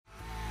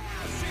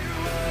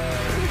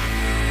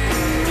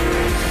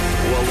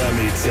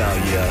tell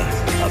you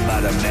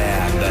about a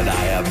man that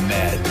I have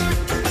met.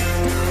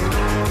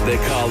 They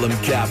call him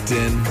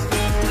Captain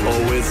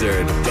or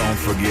Wizard, don't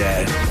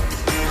forget.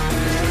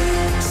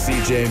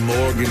 CJ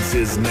Morgan's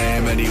his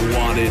name and he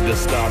wanted to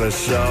start a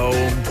show,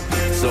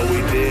 so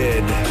we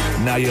did.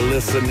 Now you're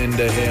listening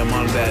to him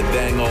on that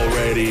dang old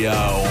radio.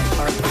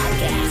 Or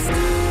podcast.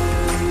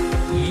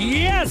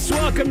 Yes,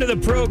 welcome to the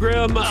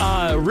program.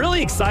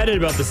 Really excited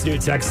about this new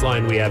text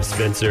line we have,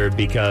 Spencer,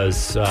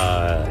 because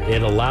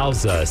it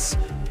allows us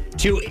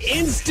to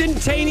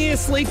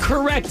instantaneously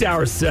correct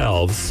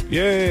ourselves.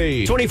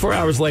 Yay. 24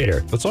 hours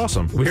later. That's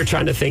awesome. We were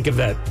trying to think of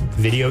that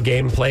video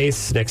game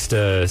place next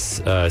to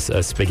a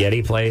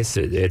spaghetti place.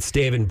 It's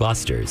Dave &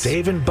 Buster's.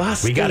 Dave &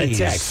 Buster's. We got a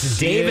text.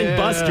 Dave &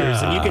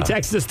 Buster's. And you can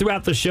text us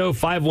throughout the show,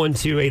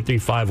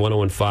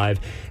 512-835-1015,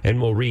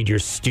 and we'll read your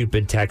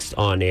stupid text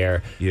on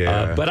air.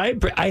 Yeah. But I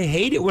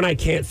hate it when I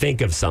can't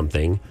think of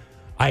something.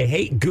 I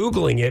hate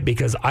Googling it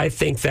because I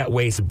think that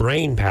wastes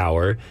brain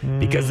power,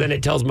 because then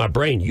it tells my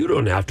brain, you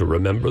don't have to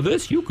remember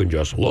this. You can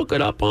just look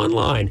it up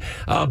online.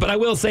 But I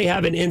will say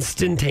have an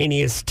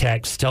instantaneous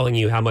text telling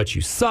you how much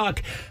you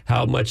suck,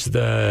 how much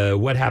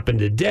what happened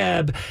to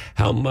Deb,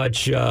 how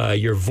much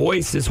your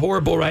voice is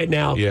horrible right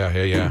now.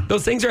 Yeah.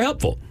 Those things are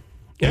helpful.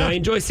 And I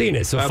enjoy seeing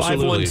it. So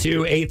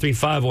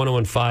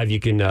 512-835-1015, you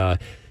can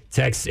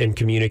text and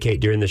communicate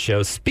during the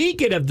show.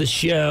 Speaking of the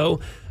show,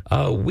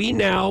 we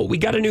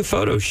got a new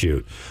photo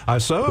shoot. I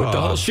saw with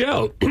the whole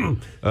show.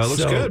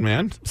 looks good,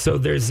 man. So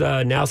there's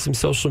now some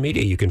social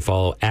media you can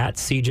follow at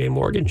CJ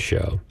Morgan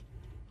Show.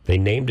 They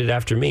named it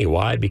after me.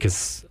 Why?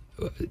 Because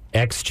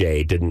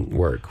XJ didn't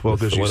work. Well,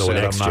 because you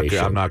said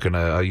I'm not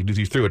gonna.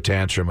 You threw a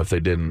tantrum if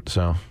they didn't.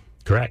 So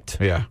correct.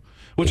 Yeah,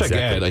 which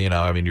exactly. I get.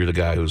 I mean, you're the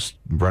guy who's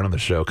running the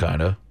show,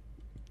 kind of.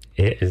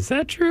 Is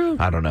that true?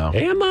 I don't know.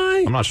 Am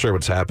I? I'm not sure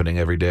what's happening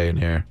every day in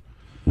here.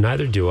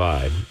 Neither do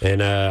I.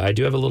 And I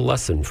do have a little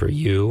lesson for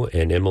you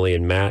and Emily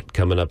and Matt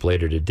coming up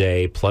later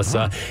today. Plus,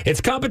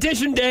 it's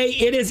competition day.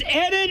 It is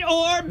edit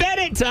or bet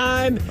it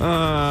time.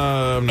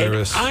 I'm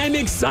nervous. And I'm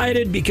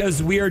excited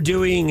because we are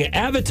doing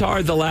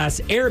Avatar: The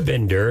Last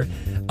Airbender.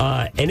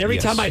 And every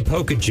time I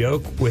poke a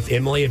joke with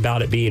Emily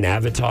about it being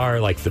Avatar,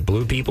 like the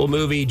Blue People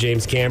movie,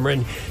 James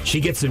Cameron, she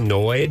gets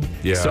annoyed.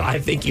 Yeah. So I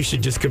think you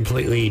should just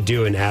completely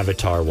do an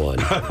Avatar one.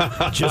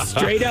 Just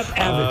straight up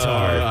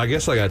Avatar. I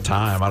guess I got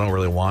time. I don't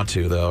really want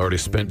to, though. I already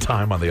spent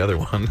time on the other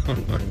one.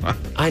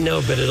 I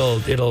know, but it'll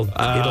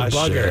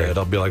bug her.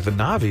 It'll be like the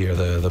Na'vi or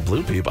the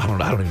Blue People. I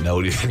don't even know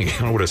anything. I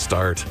don't know where to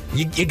start.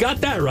 You got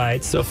that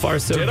right. So far,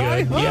 so Did good. I?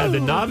 Yeah, the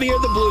Na'vi or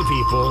the Blue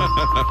People.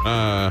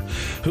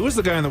 Who was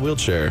the guy in the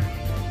wheelchair?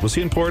 Was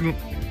he important?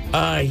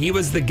 He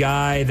was the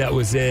guy that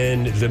was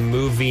in the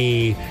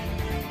movie,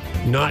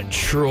 not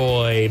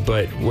Troy,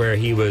 but where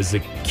he was a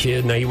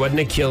kid. No, he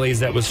wasn't Achilles.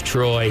 That was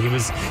Troy. He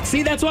was.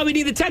 See, that's why we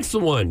need the text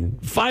one.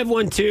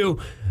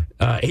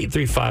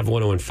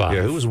 512-835-1015.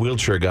 Yeah, who was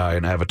wheelchair guy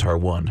in Avatar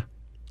 1?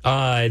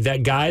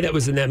 That guy that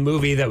was in that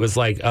movie that was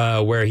like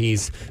where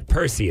he's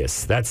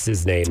Perseus. That's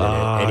his name in it.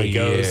 And he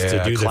goes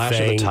to do Clash the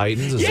thing. of the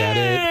Titans, is that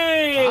it?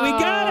 Yay! We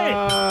got it!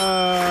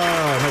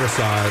 I never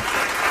saw it.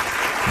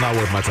 Not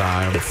worth my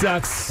time. It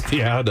sucks.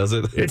 Yeah, does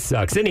it? It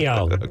sucks.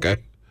 Anyhow. Okay.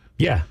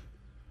 Yeah.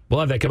 We'll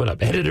have that coming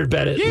up. Edit or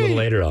bet it a little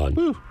later on.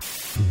 Woo.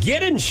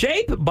 Get in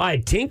shape by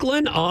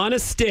tinkling on a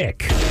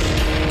stick. A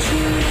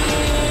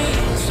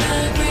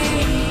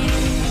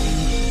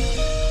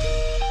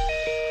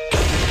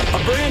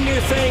brand new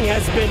thing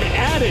has been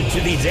added to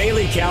the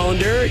daily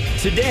calendar.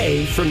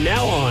 Today, from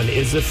now on,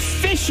 is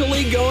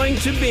officially going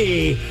to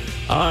be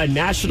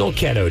National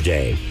Keto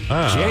Day.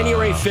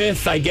 January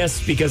 5th, I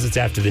guess because it's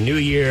after the new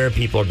year,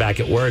 people are back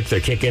at work,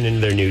 they're kicking into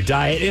their new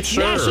diet. It's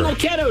National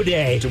Keto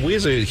Day. Did we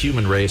as a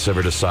human race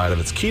ever decide if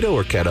it's keto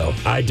or keto?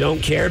 I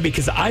don't care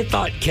because I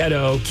thought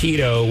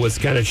keto was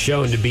kind of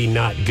shown to be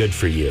not good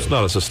for you. It's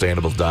not a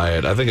sustainable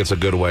diet. I think it's a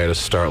good way to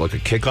start like a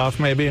kickoff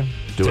maybe.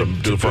 Do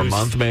it for a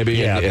month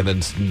maybe and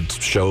then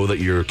show that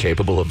you're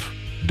capable of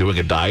doing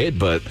a diet.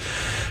 But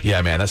yeah,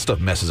 man, that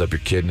stuff messes up your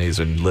kidneys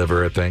and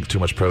liver, I think. Too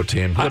much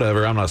protein.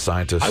 Whatever. I'm not a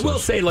scientist. I will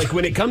say, like,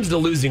 when it comes to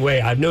losing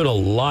weight, I've known a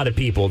lot of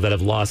people that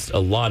have lost a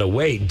lot of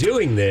weight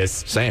doing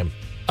this. Same.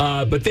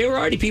 But they were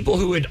already people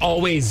who would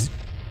always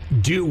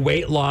do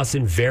weight loss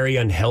in very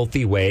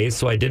unhealthy ways,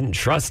 so I didn't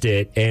trust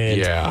it.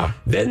 And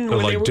then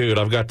when like, dude,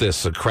 I've got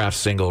this Kraft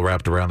single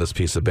wrapped around this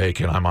piece of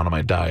bacon. I'm on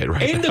my diet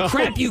right now. And the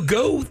crap you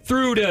go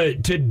through to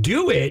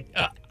do it,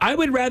 I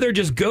would rather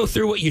just go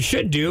through what you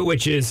should do,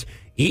 which is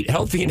eat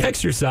healthy and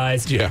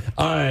exercise. Yeah.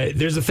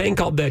 There's a thing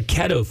called the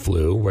keto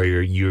flu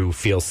where you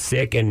feel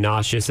sick and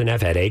nauseous and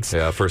have headaches.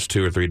 Yeah, first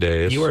 2 or 3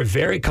 days. You are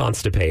very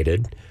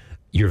constipated.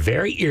 You're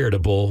very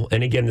irritable.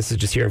 And again, this is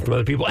just hearing from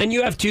other people. And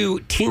you have to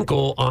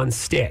tinkle on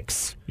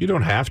sticks. You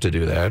don't have to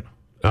do that.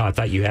 Oh, I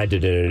thought you had to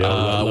do it.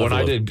 When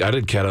I did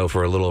keto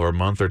for a little over a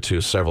month or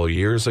two several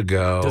years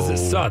ago. Does it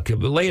suck?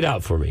 Lay it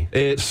out for me.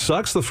 It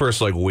sucks the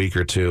first week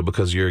or two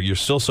because you're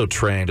still so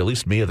trained. At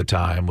least me at the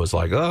time was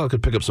like, I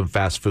could pick up some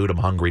fast food. I'm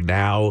hungry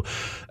now.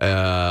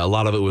 A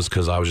lot of it was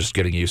because I was just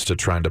getting used to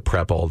trying to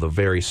prep all the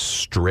very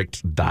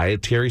strict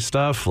dietary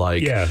stuff.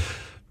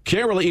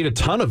 Can't really eat a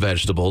ton of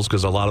vegetables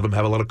because a lot of them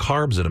have a lot of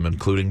carbs in them,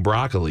 including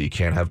broccoli. You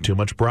can't have too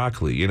much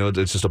broccoli. You know,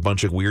 it's just a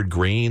bunch of weird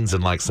greens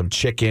and like some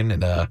chicken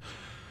and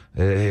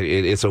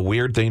it's a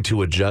weird thing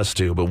to adjust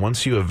to, but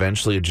once you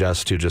eventually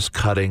adjust to just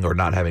cutting or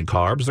not having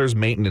carbs, there's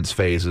maintenance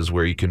phases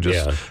where you can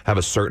just have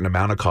a certain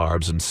amount of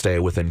carbs and stay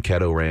within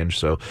keto range.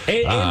 So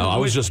I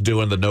was just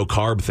doing the no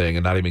carb thing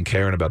and not even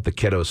caring about the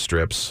keto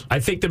strips. I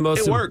think the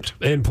most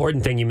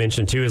important thing you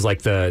mentioned too is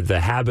like the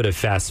habit of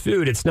fast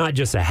food. It's not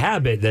just a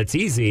habit that's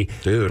easy,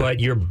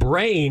 but your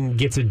brain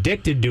gets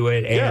addicted to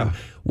it, and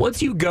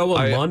once you go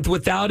a month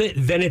without it,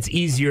 then it's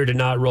easier to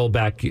not roll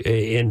back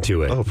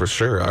into it. Oh, for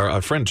sure.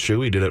 Our friend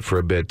Chewy did it for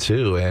a bit,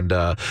 too. And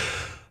I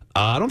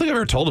don't think I've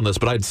ever told him this,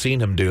 but I'd seen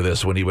him do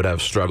this when he would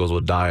have struggles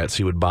with diets.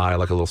 He would buy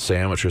like a little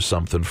sandwich or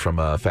something from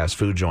a fast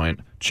food joint,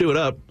 chew it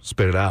up,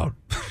 spit it out.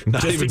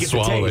 Not even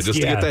swallow it, just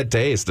to get that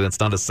taste. And it's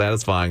not as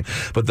satisfying.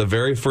 But the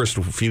very first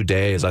few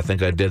days, I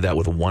think I did that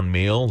with one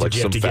meal, like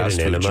some fast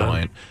food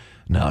joint.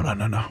 No.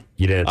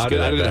 You didn't. I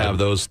didn't have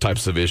those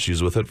types of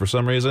issues with it for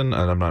some reason,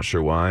 and I'm not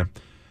sure why.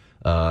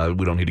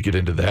 We don't need to get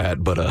into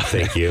that, but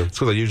thank you. It's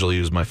because I usually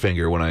use my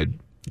finger when I...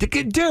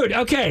 Dude,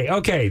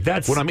 okay,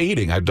 that's... When I'm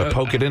eating, I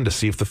poke it in to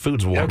see if the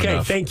food's warm enough.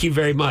 Okay, thank you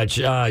very much.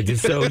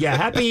 So,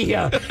 happy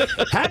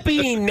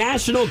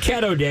National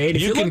Keto Day.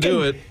 And you can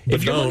do it,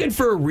 if you're looking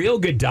for a real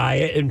good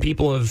diet, and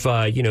people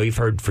have, you've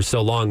heard for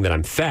so long that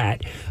I'm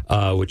fat,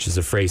 which is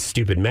a phrase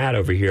stupid Matt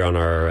over here on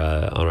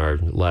our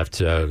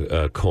left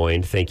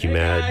coined. Thank you,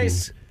 Matt.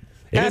 Guys.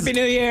 Happy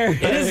New Year.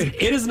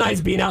 It is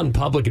nice being out in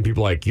public and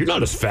people are like, you're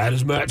not as fat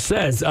as Matt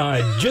says.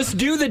 Just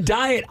do the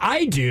diet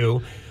I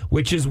do,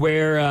 which is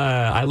where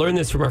I learned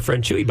this from our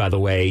friend Chewy, by the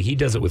way. He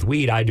does it with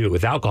weed. I do it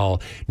with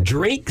alcohol.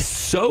 Drink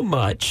so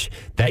much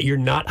that you're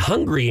not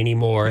hungry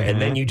anymore,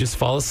 and then you just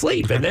fall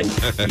asleep, and then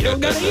you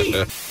don't got to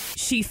eat.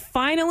 She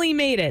finally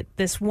made it.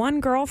 This one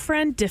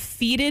girlfriend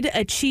defeated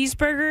a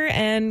cheeseburger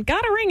and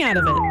got a ring out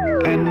of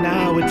it. And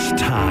now it's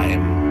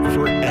time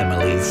for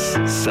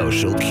Emily's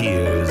social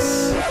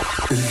cues.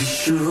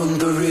 You're on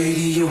the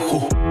radio.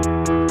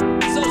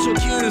 Social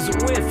cues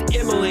with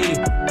Emily.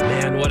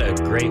 Man, what a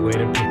great way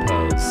to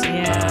propose.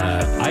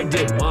 Yeah. I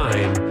did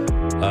mine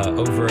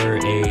over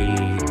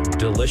a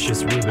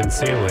delicious Reuben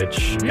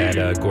sandwich at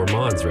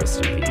Gourmand's,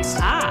 rest in peace.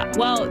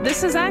 Well,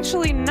 this is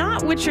actually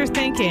not what you're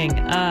thinking.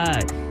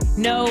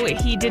 No,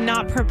 he did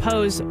not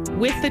propose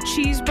with the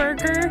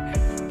cheeseburger.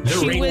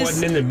 The ring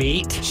wasn't in the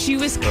meat? She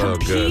was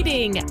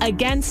competing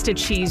against a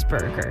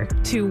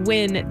cheeseburger to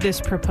win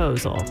this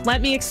proposal.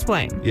 Let me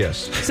explain.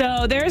 Yes.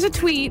 So there's a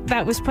tweet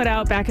that was put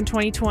out back in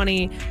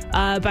 2020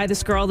 by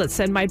this girl that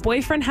said, my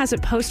boyfriend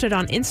hasn't posted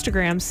on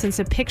Instagram since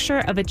a picture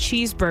of a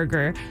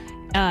cheeseburger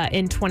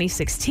in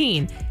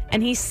 2016.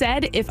 And he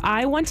said, if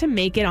I want to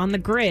make it on the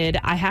grid,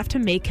 I have to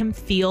make him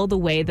feel the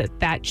way that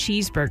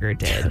cheeseburger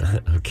did.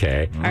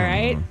 Okay. All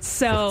right.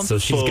 So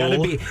she's got to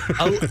be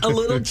a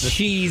little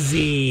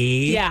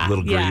cheesy. Yeah. A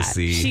little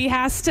greasy. Yeah.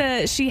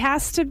 She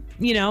has to,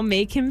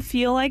 make him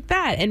feel like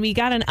that. And we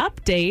got an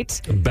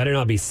update. Better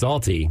not be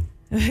salty.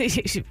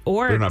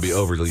 Or better not be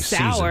overly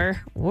sour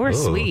seasoned. or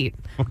sweet.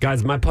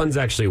 Guys, my puns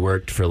actually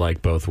worked for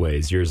like both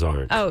ways. Yours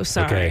aren't. Oh,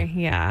 sorry. Okay.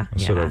 Yeah. I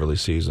said overly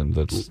seasoned.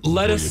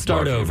 Let us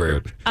start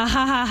over. Sorry,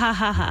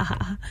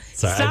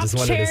 I just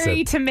wanted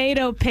cherry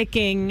tomato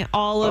picking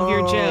all of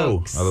your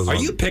jokes. Are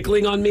you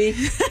pickling on me?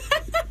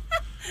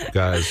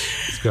 Guys,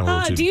 it's getting a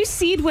little too... Do you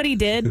see what he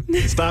did?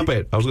 Stop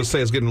it. I was going to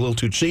say it's getting a little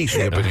too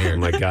cheesy up in here. Oh,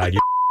 my God.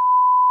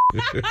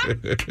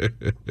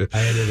 I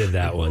edited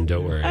that one.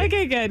 Don't worry.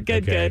 Okay, good.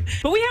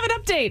 But we have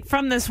an update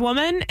from this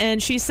woman,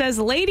 and she says,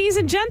 ladies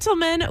and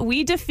gentlemen,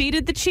 we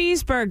defeated the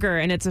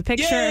cheeseburger. And it's a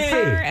picture of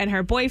her and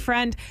her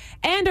boyfriend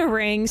and a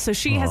ring. So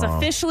she has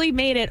officially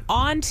made it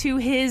onto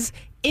his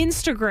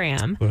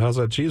Instagram. Well, how's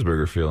that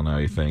cheeseburger feel now,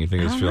 you think? You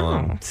think it's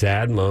feeling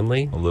sad and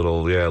lonely? A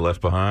little,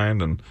 left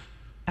behind? And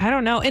I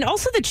don't know. And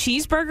also the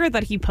cheeseburger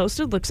that he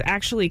posted looks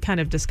actually kind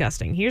of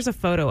disgusting. Here's a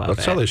photo of it.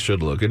 That's how they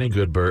should look. Any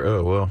good burger.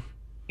 Oh, well.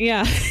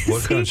 Yeah.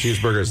 What kind of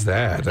cheeseburger is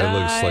that? That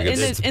looks like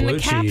it's in the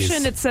caption,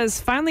 cheese. it says,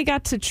 finally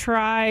got to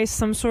try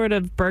some sort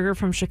of burger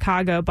from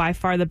Chicago. By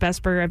far the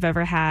best burger I've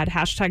ever had.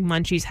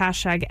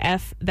 #munchies.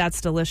 #F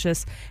that's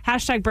delicious.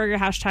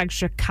 #burger.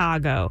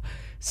 #Chicago.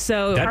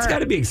 So that's got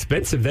to be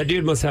expensive. That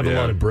dude must have a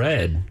lot of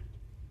bread.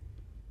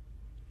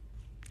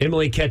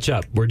 Emily, catch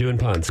up. We're doing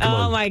puns. Come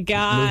on. Oh, my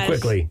God. Move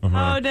quickly. Oh,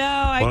 no.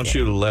 Why don't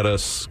you let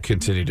us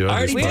continue doing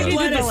this? We already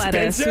did the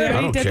lettuce. We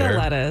already did the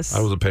lettuce. I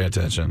wasn't paying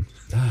attention.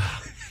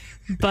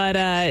 But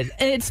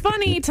it's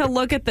funny to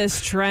look at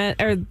this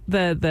trend, or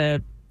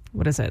the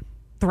what is it?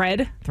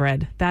 Thread.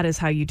 That is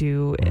how you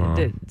do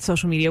the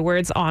social media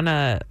words on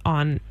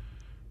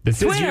This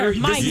Twitter.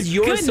 is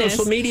your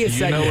social media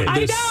segment. You know what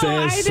this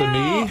says to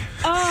me?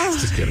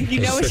 Just kidding.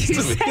 You know what you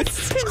said?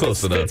 It's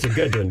close enough. It's a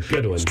good one.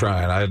 Good one. Just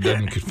trying. I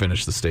didn't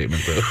finish the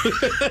statement though.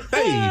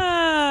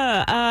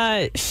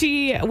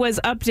 She was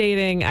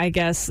updating, I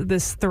guess,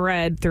 this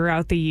thread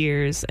throughout the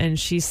years, and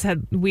she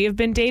said, we have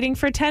been dating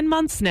for 10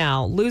 months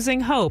now,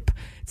 losing hope.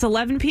 It It's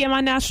 11 p.m.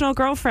 on National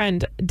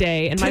Girlfriend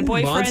Day, and my 10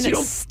 months? boyfriend You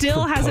don't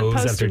still hasn't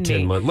propose posted after 10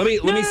 me. months.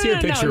 Let me see a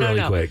picture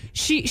really quick.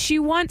 She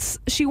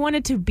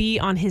wanted to be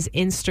on his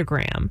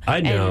Instagram. I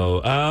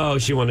know.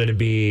 She wanted to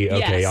be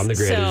Yes, on the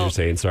grid, as you're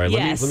saying. Sorry.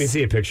 yes. Let me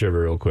see a picture of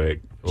her real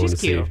quick. I She's wanna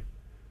cute. See.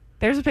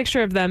 There's a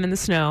picture of them in the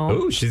snow.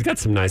 Oh, she's got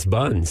some nice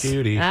buns.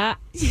 Cutie. Ha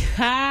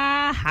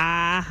ha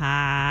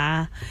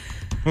ha.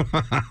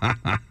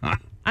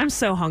 I'm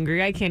so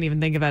hungry. I can't even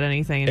think about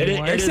anything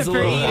anymore. It is except a for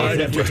little eating. hard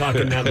after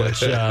talking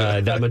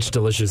that much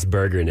delicious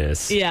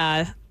burgerness.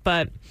 Yeah,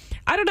 but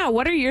I don't know.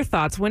 What are your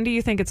thoughts? When do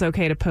you think it's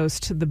okay to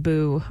post the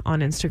boo on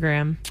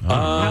Instagram?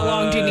 How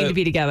long do you need to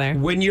be together?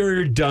 When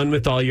you're done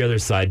with all your other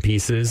side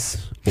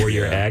pieces or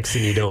your ex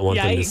and you don't want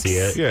them to see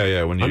it.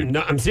 Yeah. When you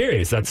I'm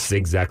serious. That's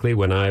exactly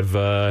when I've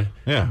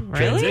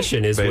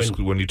transitioned. Is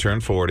basically when you turn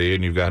 40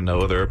 and you've got no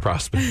other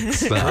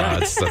prospects.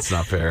 That's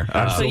not fair.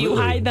 So you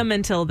hide them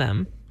until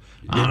then.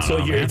 And so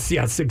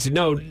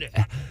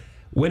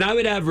when I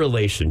would have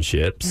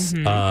relationships,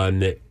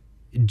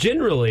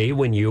 generally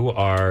when you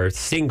are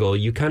single,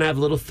 you kind of have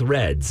little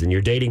threads and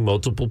you're dating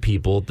multiple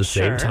people at the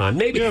same time.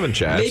 Maybe you're having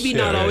chats. Maybe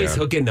not always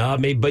hooking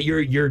up, but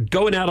you're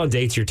going out on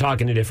dates, you're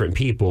talking to different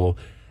people.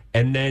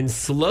 And then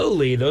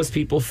slowly those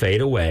people fade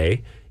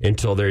away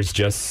until there's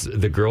just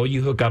the girl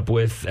you hook up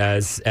with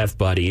as F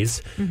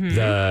buddies,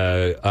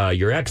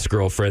 your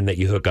ex-girlfriend that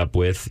you hook up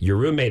with, your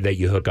roommate that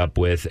you hook up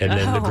with, and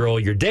then the girl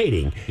you're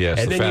dating. Yes,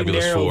 and the then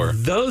fabulous you narrow four.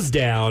 those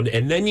down,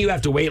 and then you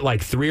have to wait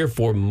like 3 or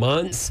 4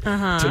 months to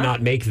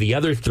not make the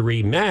other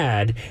 3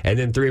 mad, and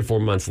then 3 or 4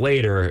 months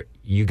later,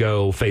 you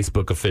go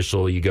Facebook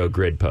official, you go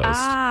grid post.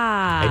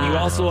 And you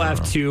also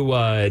have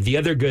to, the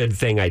other good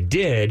thing I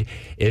did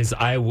is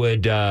I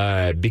would,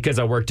 because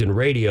I worked in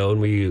radio and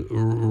we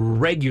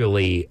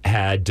regularly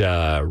had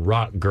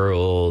rock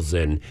girls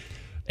and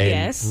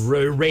Yes.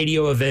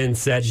 Radio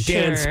events at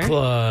dance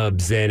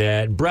clubs and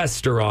at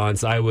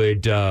restaurants, I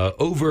would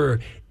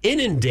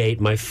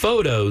inundate my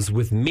photos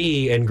with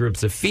me and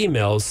groups of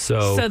females,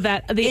 so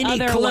that the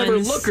any other clever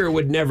ones- looker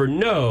would never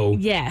know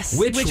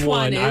which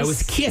one I is-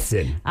 was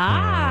kissing.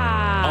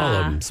 All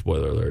of them,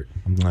 spoiler alert.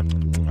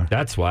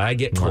 That's why I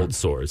get cold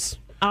sores.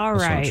 All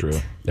right. That's not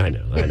true. I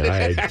know.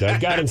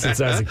 I've got him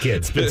since I was a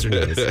kid. Spencer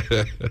knows.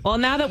 Well,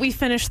 now that we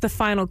finished the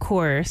final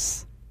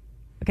course.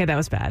 Okay, that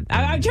was bad.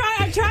 I'm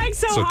trying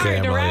so okay, hard to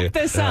Emily. wrap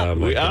this up.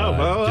 my God.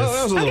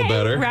 That was a little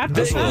better. Wrap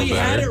That's this a little up. We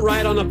had better. it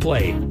right on the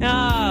plate.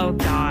 Oh,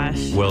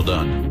 gosh. Well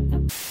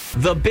done.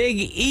 The Big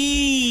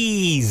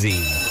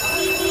Easy.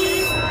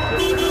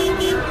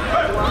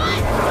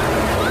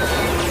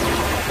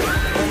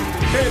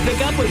 Here to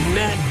pick up with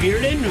Matt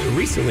Bearden,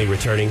 recently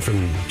returning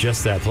from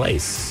just that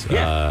place,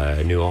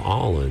 New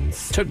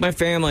Orleans. Took my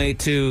family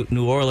to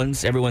New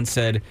Orleans. Everyone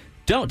said,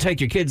 don't take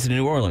your kids to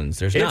New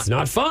Orleans. It's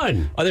not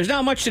fun. There's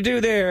not much to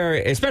do there,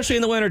 especially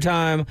in the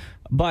wintertime.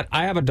 But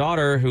I have a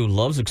daughter who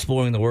loves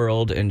exploring the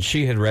world, and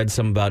she had read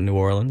some about New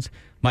Orleans.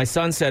 My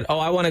son said,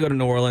 I want to go to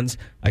New Orleans.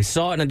 I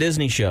saw it in a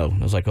Disney show.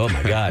 I was like, oh,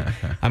 my God.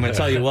 I'm going to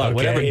tell you what,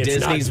 whatever it's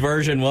Disney's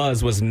version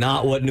was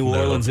not what New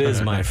Orleans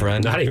is, my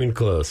friend. Not even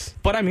close.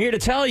 But I'm here to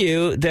tell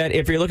you that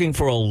if you're looking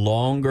for a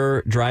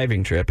longer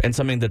driving trip and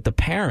something that the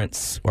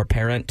parents or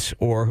parent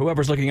or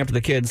whoever's looking after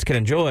the kids can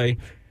enjoy,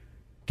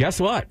 guess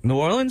what? New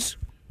Orleans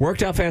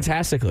worked out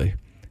fantastically.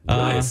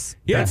 Nice.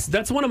 Yeah.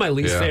 That's one of my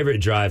least favorite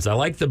drives. I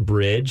like the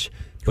bridge,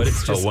 but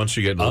it's just once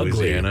you get to ugly.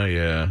 Louisiana,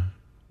 yeah.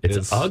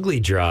 It's an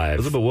ugly drive.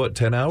 Was it about what,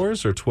 10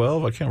 hours or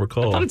 12? I can't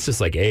recall. I thought it's just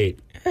like 8.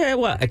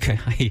 Well, I can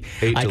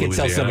tell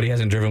Louisiana. somebody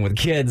hasn't driven with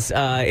kids.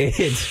 On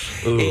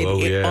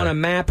a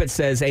map, it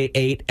says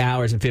 8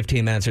 hours and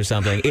 15 minutes or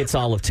something. It's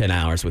all of 10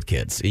 hours with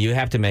kids. You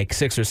have to make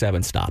 6 or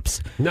 7 stops.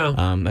 No.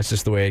 That's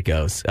just the way it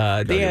goes.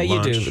 get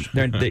You do.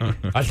 lunch.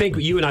 I think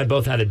you and I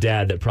both had a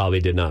dad that probably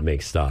did not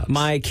make stops.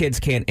 My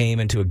kids can't aim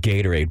into a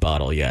Gatorade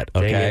bottle yet,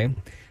 okay? Dang it.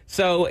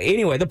 So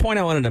anyway, the point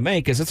I wanted to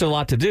make is it's a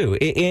lot to do.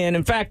 And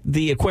in fact,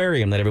 the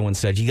aquarium that everyone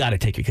said, you got to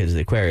take your kids to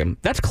the aquarium,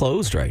 that's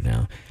closed right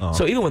now.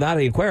 So even without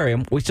the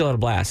aquarium, we still had a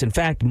blast. In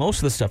fact, most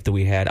of the stuff that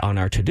we had on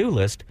our to-do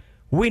list,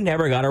 we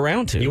never got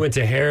around to. You went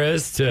to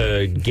Harrah's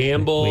to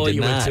gamble. We did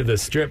you went not. to the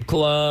strip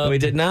club. We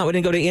did not. We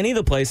didn't go to any of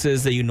the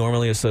places that you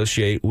normally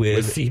associate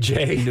with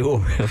CJ. New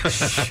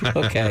Orleans.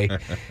 Okay,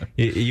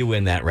 you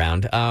win that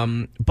round.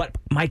 But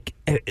Mike,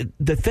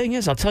 the thing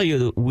is, I'll tell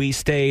you, we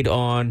stayed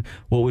on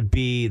what would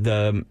be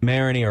the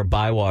Marigny or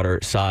Bywater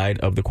side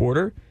of the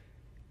quarter.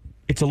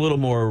 It's a little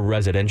more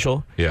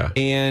residential. Yeah.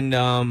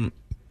 And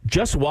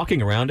just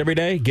walking around every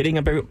day, getting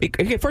up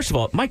okay, first of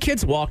all, my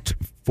kids walked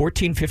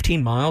 14,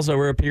 15 miles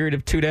over a period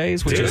of 2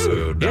 days, which is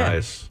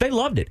nice. They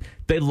loved it.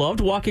 They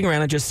loved walking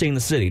around and just seeing the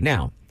city.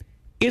 Now,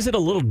 is it a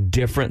little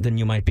different than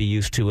you might be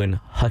used to in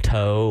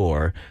Hutto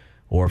or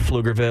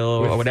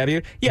Pflugerville or whatever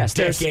you? Yes,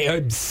 there's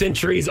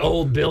centuries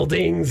old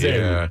buildings.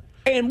 Yeah.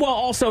 and well,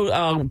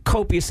 also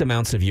copious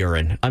amounts of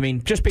urine. I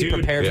mean, just be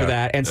prepared for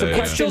that. And some It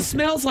questions. still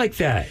smells like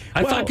that.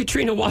 I thought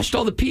Katrina washed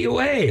all the pee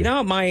away.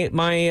 No,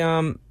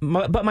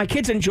 but my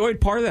kids enjoyed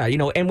part of that,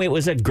 and it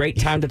was a great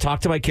time to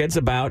talk to my kids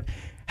about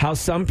how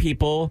some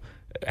people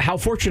how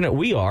fortunate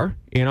we are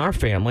in our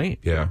family.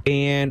 Yeah.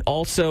 And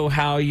also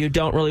how you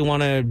don't really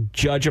want to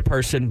judge a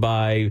person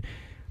by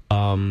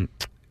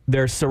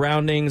their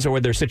surroundings or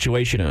what their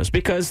situation is.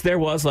 Because there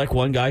was like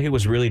one guy who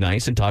was really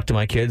nice and talked to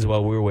my kids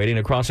while we were waiting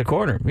across a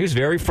corner. He was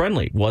very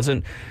friendly,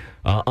 wasn't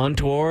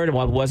untoward,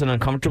 wasn't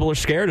uncomfortable or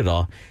scared at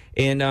all.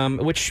 And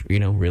which,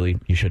 really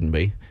you shouldn't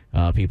be.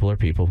 People are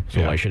people,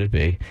 so why should it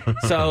be?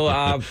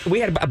 So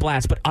we had a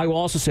blast, but I will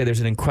also say there's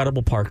an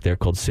incredible park there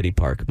called City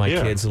Park. My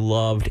kids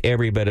loved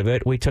every bit of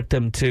it. We took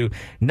them to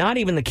not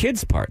even the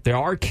kids' part. There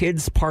are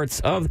kids' parts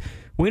of.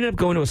 We ended up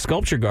going to a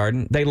sculpture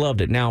garden. They loved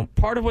it. Now,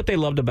 part of what they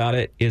loved about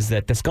it is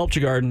that the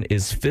sculpture garden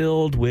is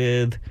filled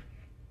with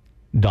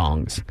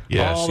dongs.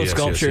 All the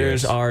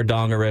sculptures are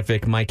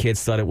dongerific. My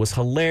kids thought it was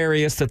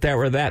hilarious that there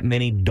were that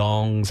many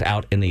dongs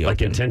out in the open.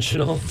 Like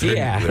intentional?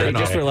 Yeah. They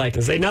just were like...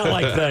 They not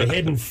like the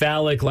hidden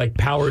phallic like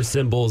power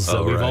symbols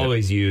that we've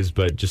always used,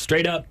 but just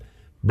straight up,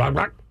 rock,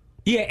 rock.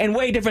 Yeah, and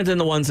way different than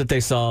the ones that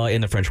they saw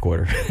in the French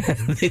Quarter.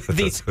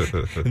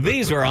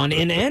 These were on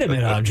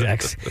inanimate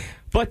objects.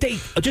 But they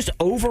just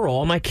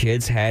overall, my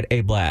kids had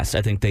a blast.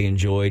 I think they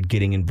enjoyed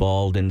getting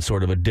involved in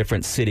sort of a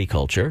different city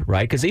culture,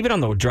 right? Because even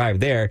on the drive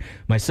there,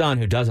 my son,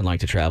 who doesn't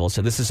like to travel,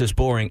 said, this is just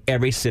boring.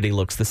 Every city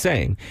looks the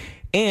same.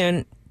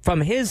 And from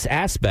his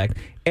aspect,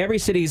 every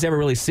city he's ever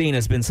really seen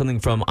has been something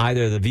from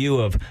either the view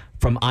of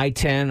from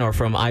I-10 or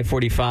from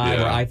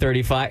I-45 or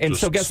I-35. And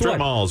just so guess strip what?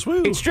 Malls.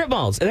 Woo. It's strip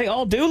malls. And they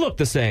all do look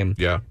the same.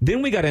 Yeah.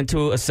 Then we got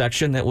into a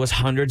section that was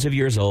hundreds of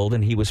years old,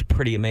 and he was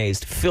pretty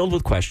amazed, filled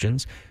with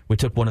questions. We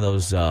took one of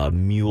those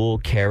mule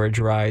carriage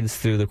rides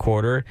through the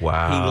quarter.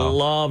 Wow. He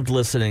loved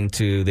listening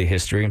to the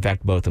history. In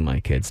fact, both of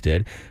my kids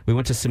did. We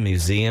went to some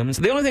museums.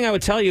 The only thing I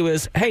would tell you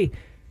is, hey,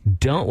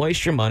 don't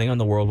waste your money on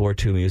the World War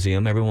II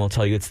Museum. Everyone will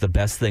tell you it's the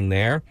best thing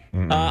there.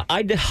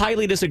 I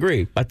highly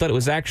disagree. I thought it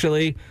was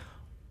actually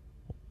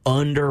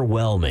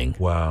underwhelming.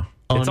 Wow.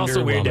 It's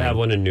also weird to have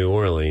one in New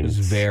Orleans.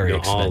 It's very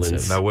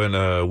expensive. Now,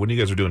 when you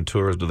guys are doing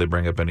tours, do they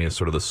bring up any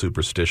sort of the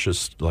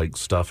superstitious like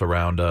stuff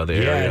around the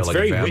area? Yeah, it's like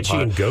very witchy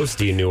and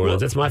ghosty in New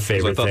Orleans. That's my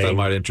favorite thing. I thought that thing.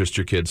 might interest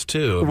your kids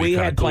too. We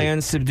had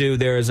plans to do.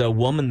 There's a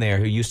woman there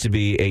who used to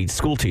be a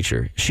school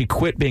teacher. She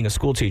quit being a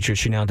school teacher.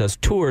 She now does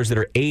tours that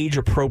are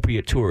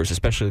age-appropriate tours,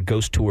 especially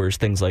ghost tours,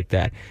 things like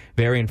that.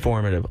 Very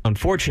informative.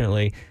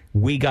 Unfortunately,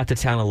 we got to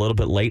town a little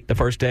bit late the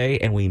first day,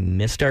 and we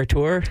missed our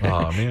tour.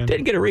 Oh, man.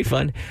 Didn't get a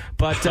refund.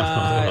 But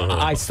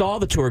I saw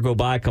the tour go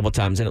by a couple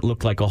times, and it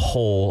looked like a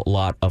whole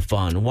lot of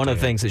fun. One of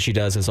the things that she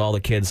does is all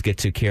the kids get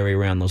to carry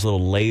around those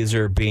little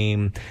laser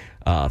beam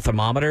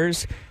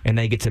thermometers, and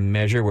they get to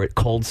measure where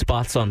cold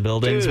spots on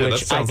buildings, Dude,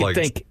 which I could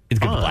think is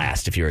a good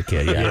blast if you're a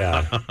kid.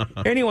 Yeah.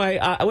 Anyway,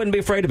 I wouldn't be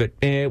afraid of it.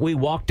 We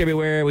walked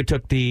everywhere. We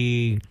took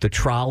the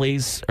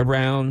trolleys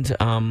around.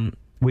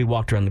 We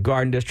walked around the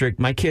Garden District.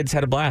 My kids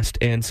had a blast,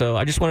 and so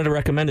I just wanted to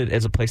recommend it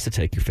as a place to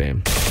take your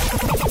fam.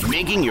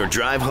 Making your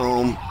drive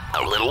home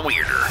a little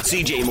weirder.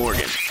 CJ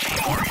Morgan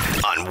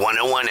on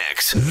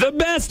 101X. The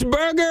best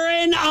burger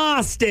in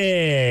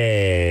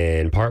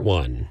Austin, part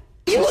 1.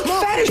 You look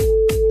fat as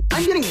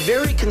I'm getting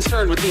very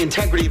concerned with the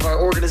integrity of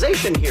our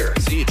organization here.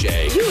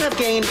 CJ. You have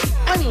gained,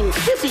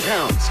 50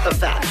 pounds of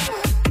fat.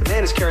 The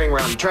man is carrying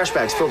around trash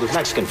bags filled with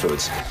Mexican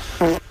foods.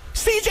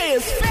 CJ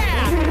is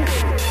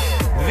fat!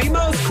 The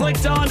most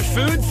clicked on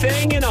food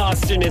thing in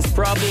Austin is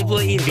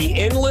probably the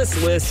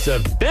endless list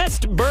of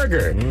best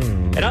burger.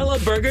 And I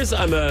love burgers.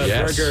 I'm a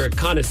burger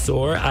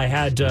connoisseur. I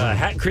had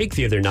Hat Creek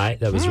the other night.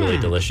 That was really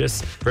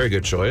delicious. Very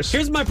good choice.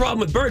 Here's my problem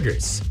with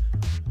burgers.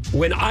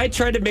 When I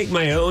tried to make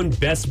my own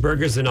best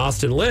burgers in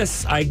Austin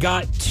lists, I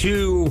got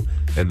too...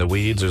 In the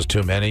weeds, there's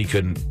too many.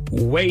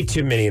 Way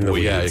too many in the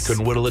weeds. Yeah, you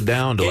couldn't whittle it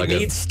down to it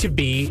needs to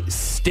be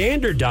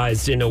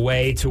standardized in a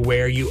way to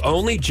where you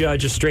only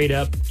judge a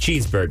straight-up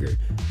cheeseburger.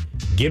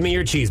 Give me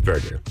your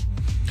cheeseburger.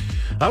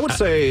 I would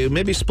say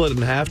maybe split it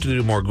in half to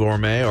do more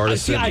gourmet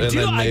artisan. I and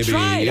do. then maybe, I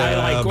tried.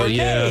 I like gourmet.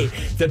 Yeah.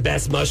 The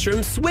best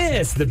mushroom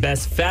Swiss. The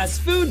best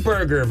fast food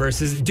burger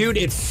versus... Dude,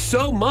 it's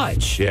so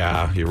much.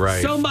 Yeah, you're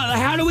right. So much.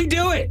 How do we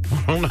do it?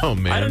 I don't know,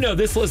 man. I don't know.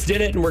 This list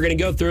did it, and we're going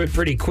to go through it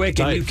pretty quick.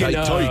 And you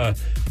can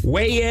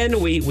weigh in.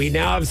 We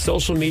now have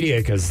social media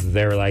because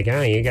they're like,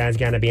 you guys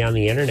got to be on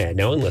the internet.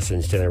 No one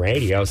listens to the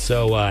radio.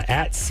 So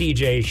at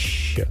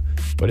CJ...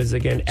 What is it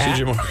again?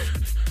 CJ Morgan.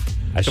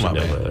 I should know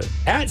that.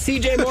 At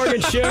CJ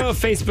Morgan Show,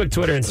 Facebook,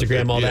 Twitter,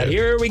 Instagram, all that.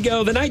 Here we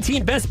go. The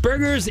 19 best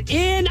burgers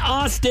in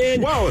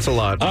Austin. Wow, it's a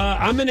lot.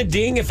 I'm going to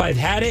ding if I've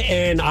had it,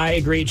 and I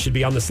agree it should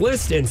be on this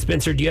list. And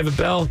Spencer, do you have a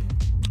bell?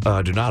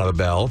 Do not have a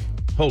bell.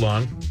 Hold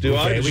on. Do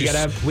I? We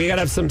gotta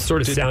have some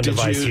sort of sound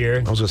device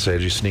here. I was gonna say,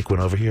 did you sneak one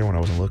over here when I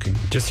wasn't looking?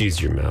 Just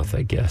use your mouth,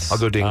 I guess. I'll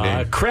go ding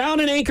ding.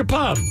 Crown and Anchor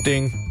Pub.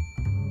 Ding.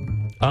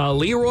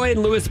 Leroy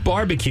and Lewis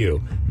Barbecue.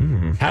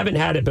 Haven't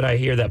had it, but I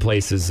hear that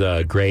place is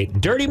great.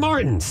 Dirty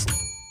Martin's.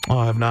 Oh,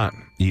 I have not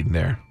eaten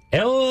there.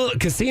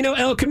 Casino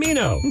El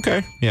Camino.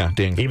 Okay. Yeah,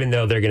 ding. Even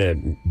though they're gonna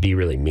be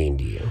really mean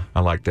to you.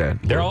 I like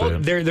that.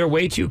 They're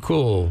way too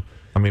cool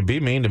I mean, be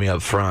mean to me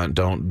up front.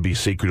 Don't be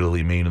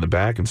secretly mean in the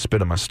back and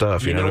spit on my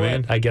stuff. You know what I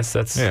mean? I guess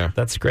that's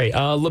great.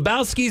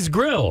 Lebowski's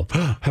Grill.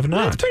 Have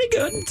not. It's pretty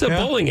good. It's a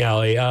bowling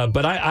alley.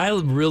 But I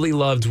really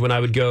loved when I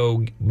would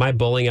go. My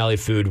bowling alley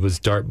food was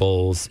Dart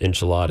Bowls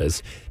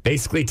enchiladas.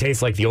 Basically,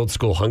 tastes like the old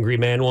school Hungry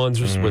Man ones,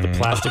 where the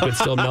plastic would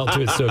still melt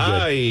to it. So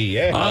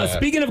good.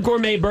 Speaking of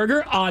gourmet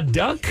burger, Odd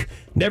Duck.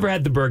 Never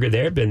had the burger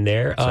there. Been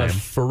there.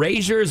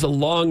 Frasier's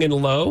Long and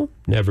Low.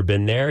 Never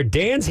been there.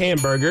 Dan's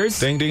Hamburgers.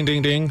 Ding, ding,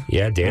 ding, ding.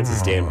 Yeah, Dan's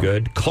is damn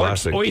good.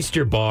 Clark's Classic.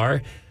 Oyster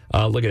Bar.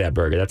 Look at that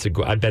burger.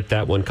 I bet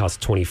that one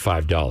costs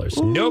 $25.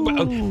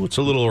 Ooh, it's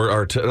a little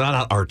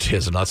not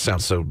artisanal. That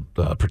sounds so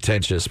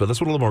pretentious, but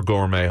that's a little more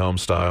gourmet home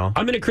style.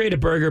 I'm going to create a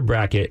burger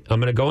bracket. I'm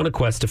going to go on a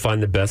quest to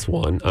find the best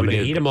one. I'm going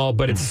to eat them all,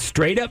 but it's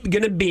straight up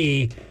going to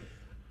be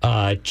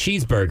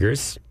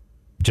cheeseburgers.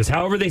 Just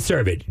however they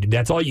serve it.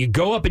 That's all. You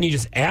go up and you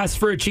just ask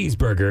for a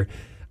cheeseburger,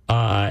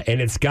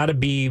 and it's got to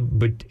be,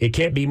 but it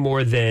can't be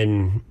more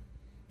than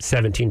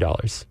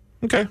 $17.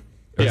 Okay.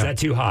 Or is that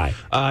too high?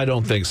 I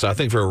don't think so. I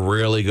think for a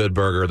really good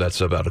burger, that's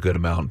about a good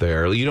amount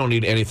there. You don't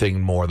need anything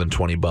more than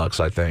 $20,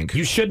 I think.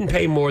 You shouldn't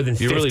pay more than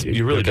 $50.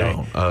 You really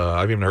don't.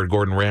 I've even heard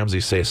Gordon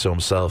Ramsay say so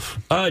himself.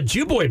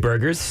 Jew Boy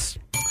Burgers,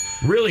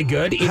 really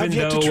good, even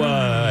though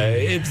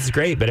it's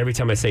great. But every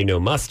time I say no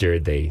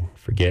mustard, they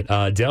forget.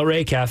 Del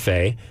Rey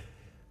Cafe.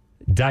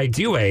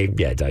 Daidue,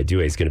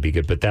 Daidue is going to be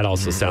good, but that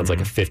also sounds like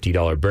a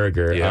 $50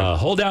 burger. Yeah.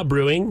 Holdout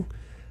Brewing,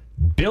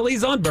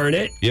 Billy's on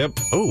Burnett. Yep.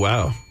 Oh,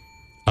 wow.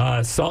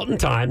 Salt and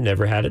Thyme,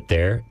 never had it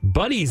there.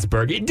 Buddy's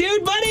Burger,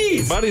 dude,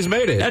 Buddy's! Buddy's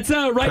made it. That's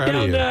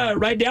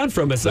right down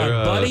from us.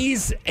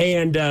 Buddy's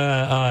and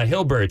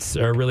Hilbert's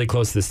are really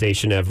close to the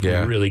station. Have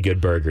really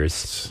good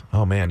burgers.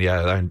 Oh man,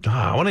 yeah.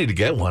 I wanted to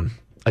get one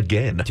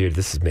again, dude.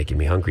 This is making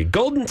me hungry.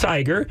 Golden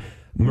Tiger,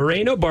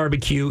 Moreno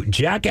Barbecue,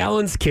 Jack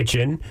Allen's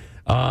Kitchen.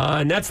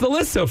 And that's the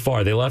list so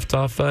far. They left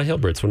off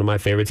Hilbert's, one of my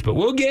favorites. But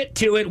we'll get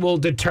to it. We'll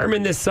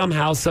determine this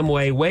somehow, some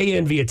way. Weigh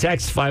in via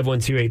text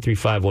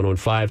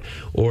 512-835-115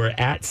 or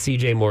at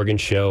CJ Morgan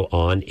Show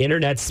on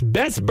Internet's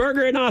best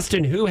burger in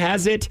Austin. Who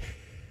has it?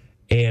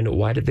 And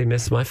why did they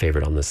miss my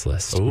favorite on this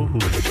list? Ooh.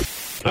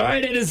 All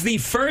right, it is the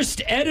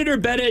first Editor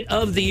Bennett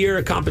of the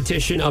Year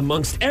competition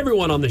amongst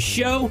everyone on the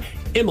show.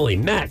 Emily,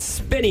 Matt,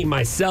 Spinny,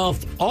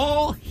 myself,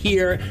 all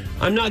here.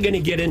 I'm not going to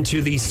get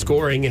into the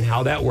scoring and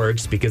how that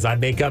works because I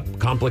make up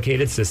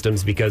complicated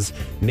systems because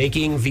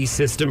making the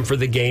system for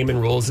the game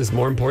and rules is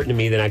more important to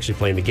me than actually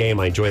playing the game.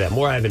 I enjoy that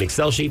more. I have an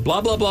Excel sheet,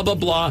 blah, blah, blah, blah,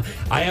 blah.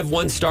 I have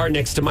 1 star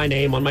next to my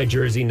name on my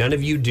jersey. None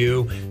of you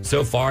do.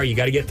 So far, you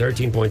got to get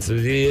 13 points.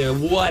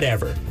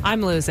 Whatever.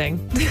 I'm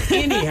losing.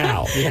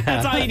 Anyhow.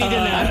 That's all you need to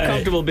know. I'm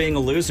comfortable being a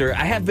loser.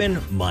 I have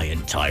been my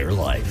entire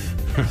life.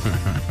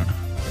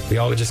 We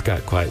all just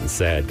got quiet and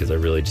sad because I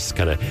really just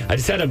I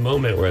just had a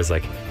moment where I was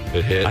like,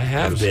 it hit. I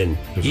have been.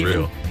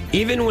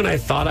 Even when I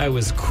thought I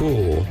was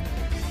cool,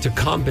 to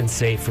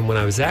compensate from when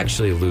I was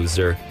actually a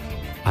loser,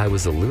 I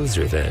was a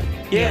loser then.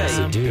 Yeah. I was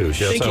a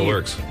douche. Yeah, that's how it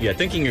works. Yeah,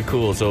 thinking you're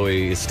cool is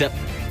always step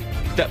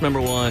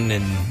number one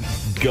and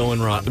going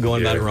about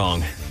it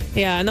wrong.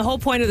 Yeah, and the whole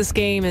point of this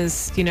game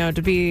is,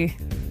 to be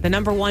the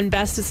number one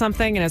best at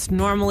something, and it's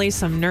normally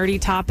some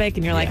nerdy topic,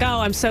 and you're like, oh,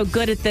 I'm so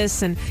good at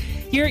this, and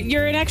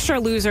you're an extra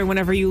loser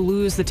whenever you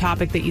lose the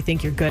topic that you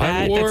think you're good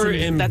at.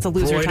 That's a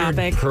loser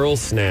topic. Pearl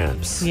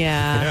snaps.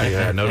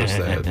 Yeah. I noticed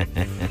that.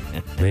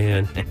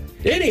 Man.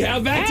 Anyhow,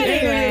 back to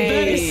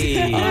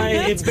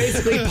it's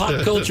basically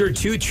pop culture,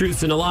 2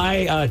 truths and a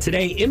lie.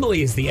 Today,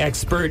 Emily is the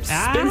expert.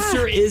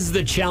 Spencer is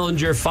the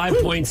challenger. 5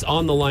 points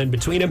on the line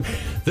between them.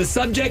 The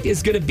subject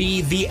is going to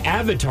be the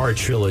Avatar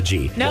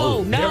trilogy. There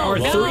are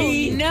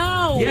 3.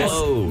 No. Yes.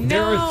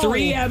 There are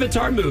 3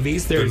 Avatar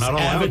movies. There's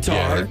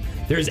Avatar.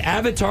 There's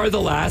Avatar The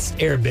Last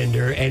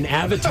Airbender and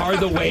Avatar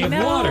The Way of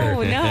Water.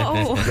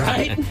 No.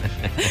 Right?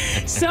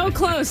 So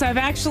close. I've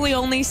actually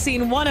only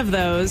seen one of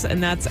those,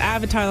 and that's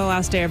Avatar The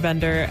Last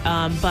Airbender.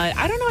 But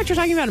I don't know what you're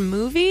talking about, a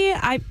movie?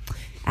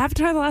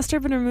 Avatar The Last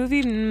Airbender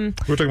movie?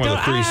 We're talking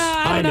about the 3.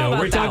 I know.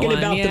 We're talking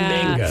about the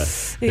manga.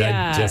 Yeah. Did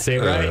I just say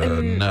it right?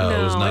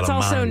 No, it's not it's a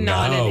also manga.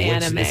 not an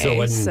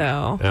anime.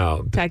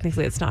 So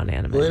technically it's not an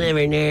anime. Whatever,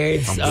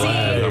 nerds.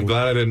 I'm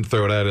glad I didn't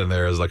throw that in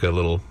there as like a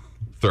little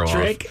throw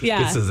trick. Off.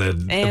 Yeah. This is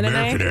an anime?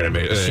 American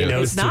anime. She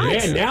knows not.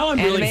 Yeah, now I'm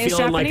really Anime is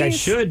feeling like I Japanese?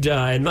 should.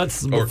 And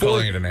let's Or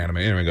calling it an anime.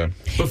 Anyway, go.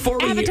 before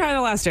we Avatar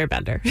The Last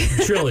Airbender.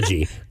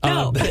 trilogy.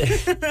 No.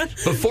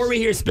 Before we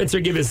hear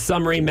Spencer give his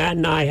summary, Matt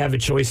and I have a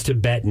choice to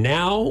bet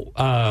now,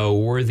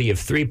 worthy of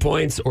 3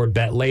 points, or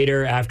bet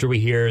later after we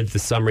hear the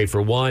summary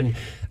for 1.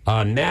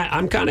 Matt,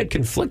 I'm kind of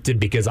conflicted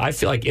because I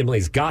feel like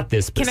Emily's got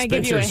this, but Can I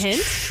give you a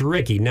Spencer's hint?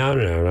 tricky.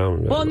 No.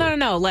 Well,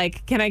 no.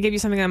 Like, can I give you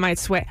something that might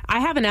sway?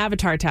 I have an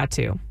Avatar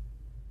tattoo.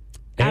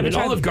 And an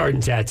Olive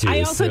Garden tattoo.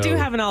 I also do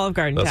have an Olive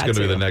Garden That's tattoo.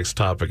 going to be the next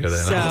topic of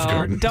that. So, Olive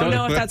Garden. don't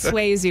know if that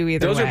sways you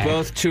either Those way. are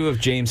both 2 of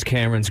James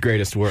Cameron's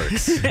greatest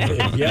works.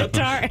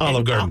 Avatar and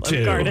Olive Garden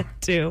 2. Garden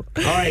 2.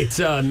 All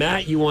right,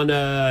 Matt, you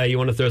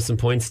wanna throw some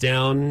points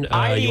down?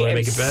 I you wanna am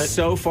make a bet?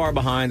 so far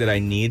behind that I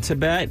need to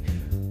bet.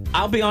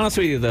 I'll be honest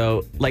with you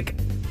though, like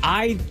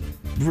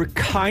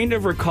kind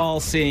of recall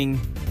seeing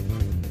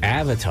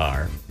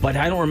Avatar, but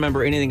I don't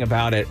remember anything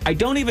about it. I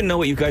don't even know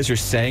what you guys are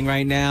saying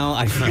right now.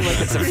 I feel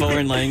like it's a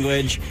foreign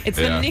language. It's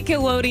the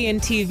Nickelodeon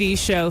TV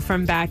show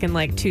from back in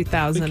like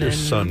 2000. Your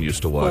son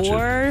used to watch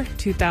it.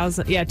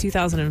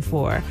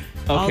 2004.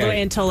 All the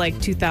way until like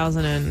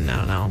 2000 and I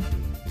don't know.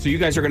 So you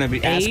guys are going to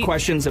be asked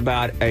questions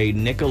about a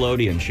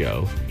Nickelodeon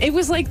show. It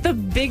was like the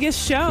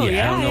biggest show. I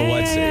don't know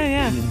what's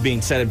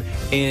being said.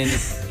 And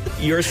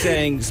you're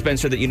saying,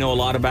 Spencer, that you know a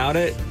lot about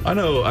it? I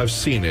know. I've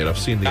seen it. I've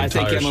seen the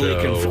entire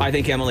show. I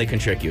think Emily can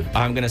trick you.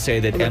 I'm going to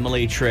say that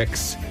Emily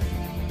tricks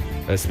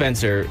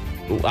Spencer.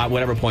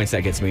 Whatever points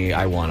that gets me,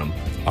 I want them.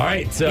 All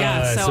right. So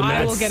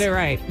I will get it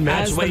right.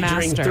 Match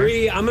wagering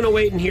 3. I'm going to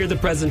wait and hear the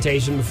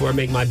presentation before I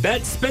make my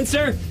bet.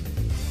 Spencer,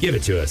 give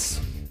it to us.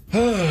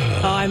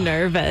 I'm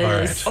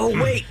nervous. All right.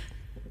 Oh, wait.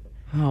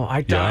 Oh,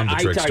 I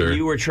thought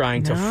you were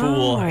trying to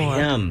fool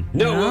him.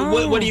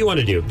 No. What do you want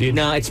to do?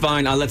 No, it's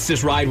fine. Let's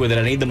just ride with it.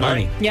 I need the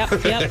money. Yep.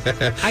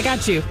 I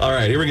got you. All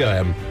right, here we go,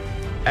 Em.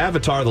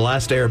 Avatar: The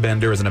Last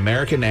Airbender is an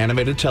American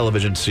animated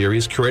television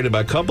series created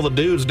by a couple of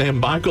dudes named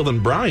Michael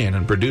and Brian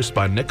and produced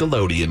by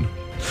Nickelodeon.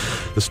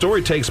 The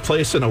story takes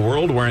place in a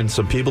world wherein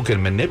some people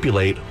can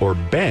manipulate or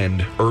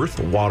bend earth,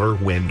 water,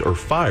 wind, or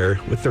fire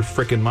with their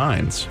frickin'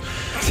 minds.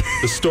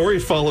 The story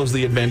follows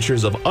the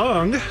adventures of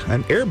Aang,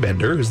 an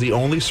airbender who's the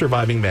only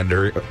surviving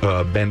member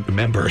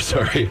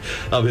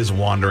of his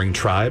wandering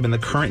tribe and the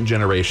current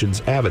generation's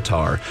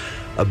Avatar,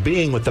 a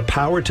being with the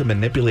power to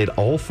manipulate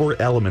all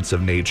 4 elements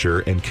of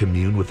nature and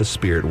commune with the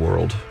spirit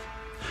world.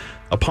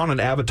 Upon an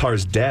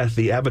avatar's death,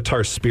 the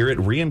avatar spirit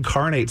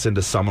reincarnates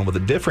into someone with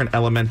a different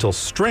elemental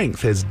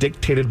strength as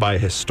dictated by a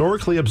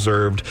historically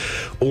observed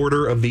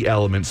order of the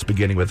elements,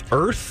 beginning with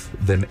earth,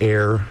 then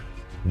air,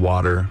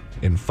 water,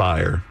 and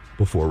fire,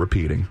 before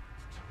repeating.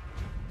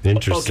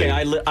 Interesting.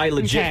 Okay, I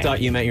legit thought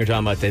you meant you were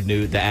talking about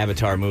the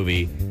Avatar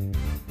movie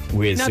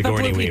with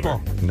Sigourney Weaver.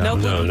 No,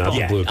 not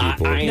the blue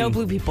people. No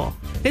blue people.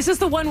 This is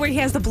the one where he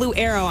has the blue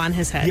arrow on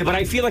his head. Yeah, but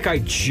I feel like I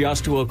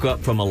just woke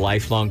up from a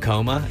lifelong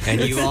coma, and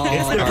you all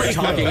are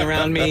talking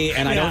around me,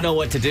 and I don't know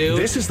what to do.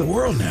 This is the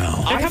world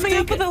now. They're coming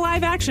up with a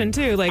live action,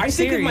 too. I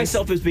think of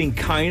myself as being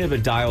kind of a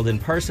dialed-in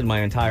person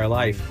my entire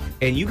life,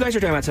 and you guys are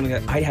talking about something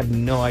that I have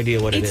no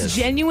idea what it is. It's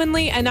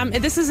genuinely, and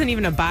this isn't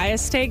even a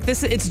biased take,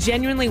 it's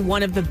genuinely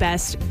one of the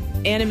best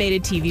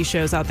animated TV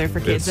shows out there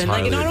for kids. And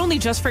like not only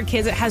just for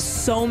kids, it has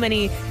so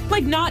many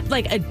not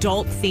like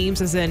adult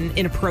themes as in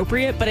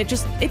inappropriate, but it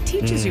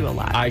teaches you a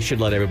lot. I should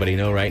let everybody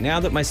know right now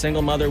that my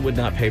single mother would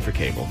not pay for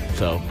cable.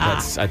 So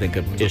that's I think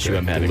an issue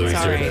I'm having. It's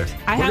all right.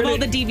 I have all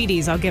the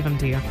DVDs. I'll give them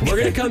to you. We're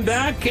going to come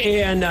back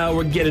and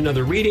we'll get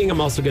another reading.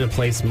 I'm also going to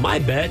place my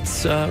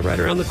bets right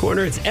around the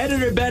corner. It's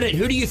Editor Bet It.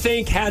 Who do you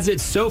think has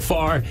it so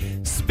far,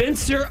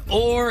 Spencer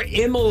or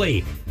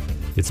Emily?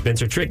 Did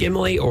Spencer trick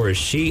Emily, or is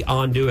she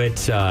onto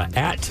it?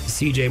 At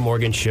CJ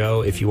Morgan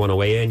Show. If you want to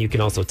weigh in, you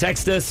can also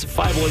text us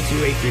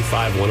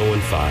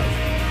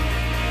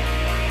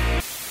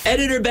 512-835-1015.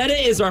 Editor Bet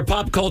It is our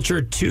pop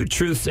culture 2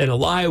 truths and a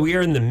lie. We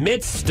are in the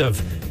midst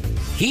of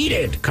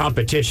heated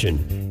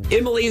competition.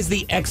 Emily is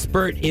the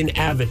expert in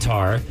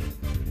Avatar,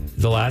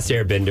 The Last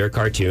Airbender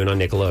cartoon on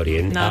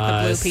Nickelodeon.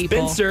 Not the blue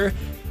people. Spencer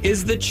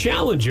is the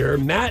challenger.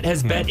 Matt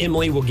has bet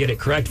Emily will get it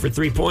correct for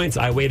 3 points.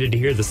 I waited to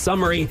hear the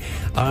summary.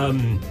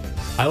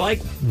 I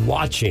like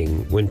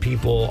watching when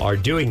people are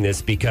doing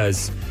this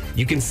because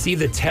you can see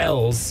the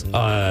tells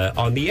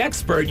on the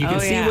expert. You can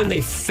see when they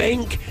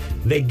think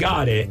they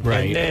got it,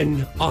 right. And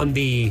then on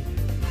the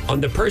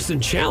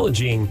person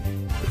challenging,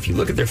 if you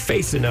look at their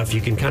face enough,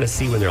 you can kind of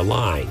see when they're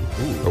lying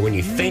or when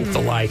you think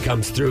the lie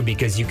comes through,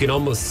 because you can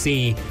almost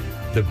see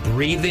the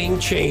breathing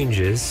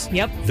changes.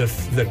 Yep.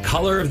 The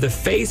color of the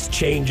face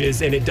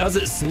changes, and it does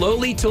it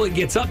slowly till it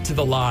gets up to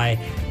the lie,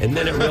 and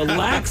then it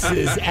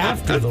relaxes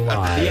after the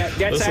lie. Yeah,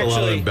 that's a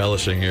lot of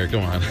embellishing here.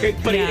 Come on.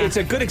 It's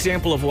a good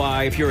example of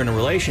why, if you're in a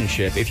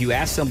relationship, if you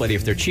ask somebody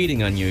if they're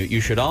cheating on you,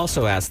 you should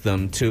also ask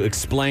them to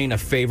explain a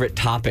favorite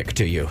topic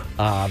to you.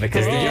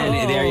 Because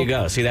there you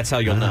go. See, that's how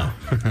you'll know.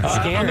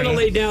 I'm going to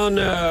lay down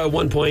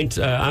 1 point.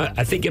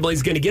 I think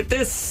Emily's going to get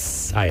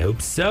this. I hope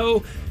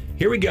so.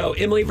 Here we go.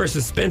 Emily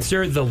versus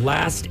Spencer, The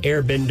Last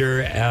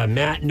Airbender.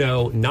 Matt,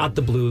 no, not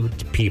the blue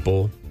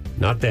people.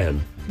 Not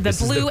them. The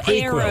blue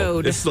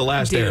arrowed. This is The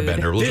Last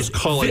Airbender. We'll just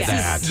call it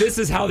that. This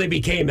is how they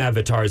became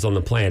avatars on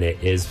the planet,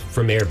 is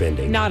from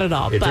airbending. Not at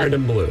all. It turned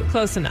them blue.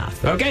 Close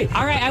enough. Okay.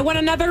 All right. I want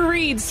another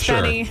read,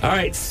 Spenny. Sure. All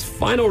right.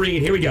 Final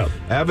read. Here we go.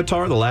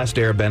 Avatar: The Last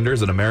Airbender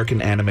is an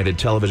American animated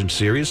television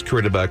series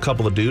created by a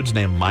couple of dudes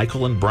named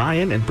Michael and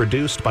Brian and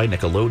produced by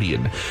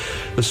Nickelodeon.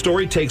 The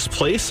story takes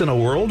place in a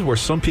world where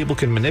some people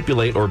can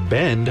manipulate or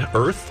bend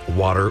earth,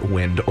 water,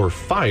 wind, or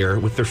fire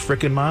with their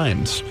frickin'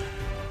 minds.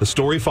 The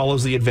story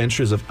follows the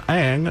adventures of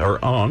Aang,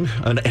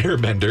 an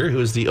airbender who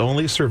is the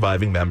only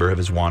surviving member of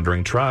his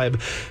wandering tribe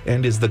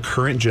and is the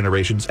current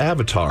generation's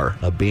avatar,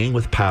 a being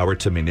with power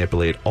to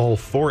manipulate all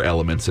 4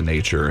 elements in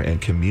nature and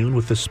commune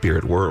with the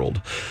spirit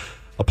world.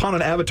 Upon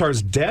an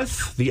avatar's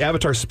death, the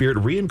avatar spirit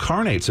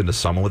reincarnates into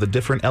someone with a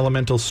different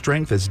elemental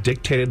strength as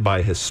dictated by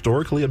a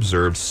historically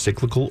observed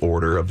cyclical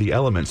order of the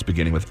elements,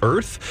 beginning with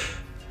earth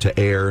to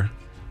air,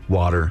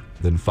 water,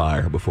 then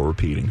fire, before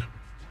repeating.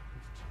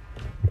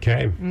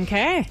 Okay.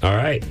 All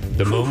right.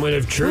 The moment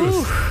of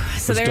truth.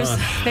 So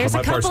there's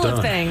a couple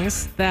of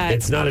things that...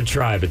 It's not a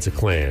tribe, it's a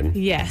clan.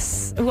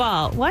 Yes.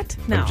 Well, what?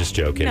 No. I'm just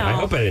joking. No. I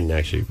hope I didn't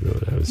actually...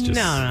 I was just...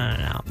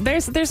 No.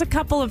 There's a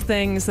couple of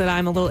things that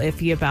I'm a little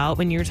iffy about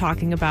when you're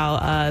talking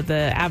about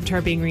the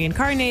avatar being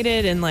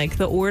reincarnated and like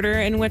the order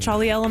in which all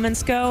the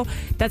elements go.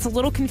 That's a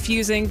little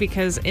confusing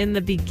because in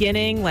the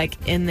beginning,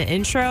 like in the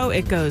intro,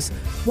 it goes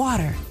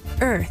water,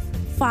 earth,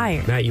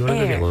 fire, Matt, you want to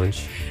go air. get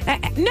lunch?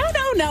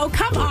 No.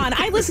 Come on.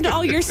 I listen to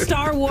all your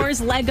Star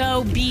Wars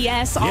Lego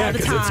BS all the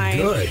time.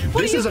 Yeah, because it's good.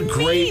 What This do is you a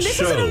great mean? This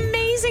show. is an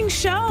amazing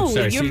show.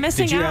 You're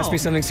missing out. Did you ask me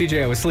something,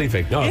 CJ? I was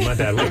sleeping. No, my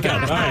bad. Wake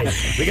up. All right.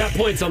 We got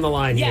points on the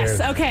line Yes,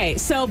 here. okay.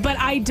 So, but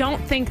I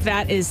don't think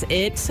that is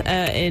it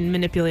in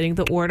manipulating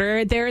the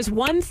order. There is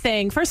one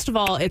thing. First of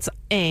all, it's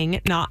Aang,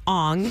 not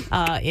Ong,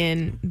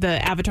 in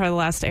the Avatar The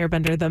Last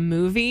Airbender, the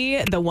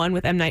movie, the one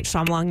with M. Night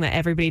Shyamalan that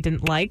everybody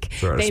didn't like.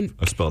 Sorry,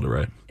 I spelled it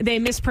right. They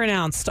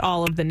mispronounced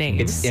all of the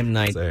names. It's M.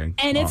 Night.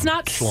 And it's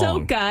not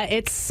Schlong. Sokka,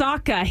 it's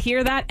Sokka.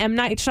 Hear that, M.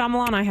 Night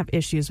Shyamalan? I have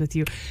issues with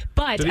you.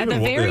 But Did at the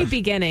even- very yeah.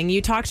 beginning,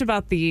 you talked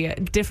about the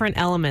different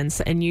elements,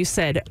 and you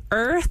said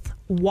earth,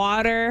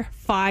 water,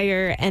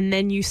 fire, and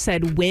then you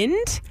said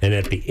wind, And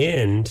at the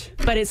end,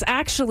 but it's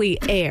actually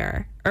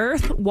air.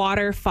 Earth,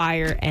 water,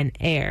 fire, and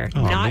air,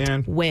 not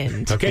man.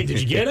 wind. okay,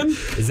 did you get him?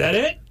 Is that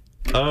it?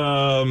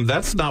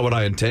 That's not what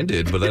I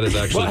intended, but that is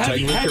actually Well, have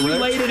technically you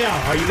correct. laid it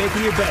out? Are you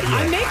making your bet yet?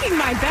 I'm making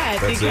my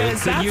bet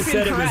because So that's you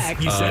said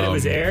incorrect. you said it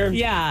was air?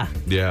 Yeah.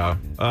 Yeah.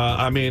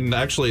 I mean,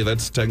 actually,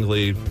 that's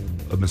technically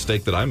a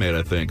mistake that I made,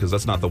 I think, because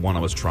that's not the one I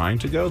was trying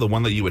to go. The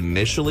one that you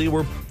initially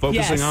were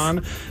focusing Yes.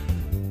 on.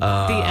 The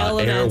Air,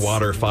 elements.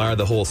 water, fire,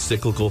 the whole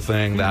cyclical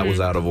thing, that was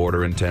out of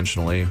order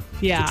intentionally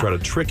Yeah. to try to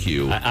trick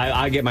you.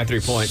 I get my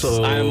 3 points.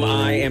 So-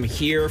 I am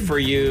here for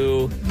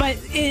you. But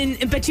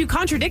you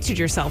contradicted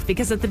yourself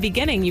because at the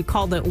beginning you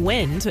called it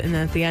wind and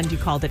then at the end you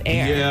called it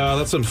air. Yeah,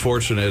 that's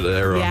unfortunate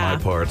error Yeah. on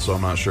my part, so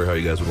I'm not sure how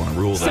you guys would want to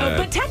rule So, that.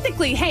 but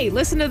technically, hey,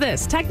 listen to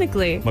this.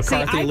 Technically,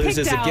 McCarthy I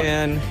loses picked out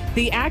again.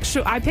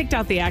 I picked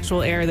out the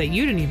actual air that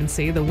you didn't even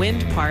see, the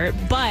wind part.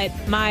 But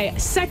my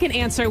second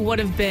answer would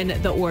have been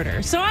the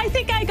order. So I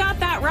think I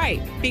got that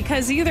right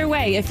because either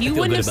way, if you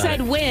feel wouldn't have good about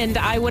said wind,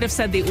 I would have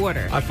said the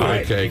order. I feel All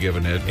right. okay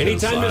giving it. 'cause,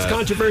 Anytime there's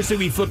controversy,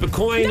 we flip a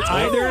coin. No,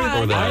 either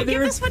no, either, give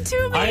this one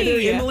to me. either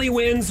Emily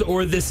wins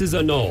or this is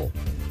a null.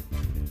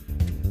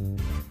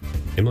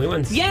 Emily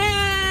wins.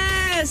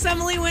 Yes,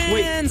 Emily wins.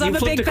 Wait, I'm you a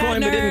flipped big a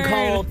coin fat but didn't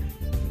nerd.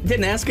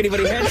 didn't ask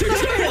anybody heads or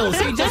tails.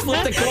 He just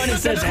flipped the coin and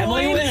said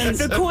Emily wins.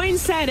 The coin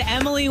said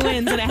Emily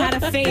wins, and it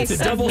had a face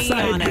It's a of me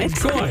on double-sided it.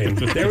 coin.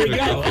 There we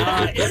go.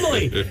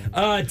 Emily,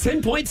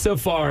 10 points so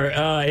far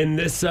in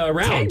this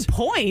round. 10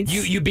 points?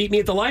 You beat me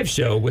at the live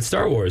show with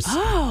Star Wars.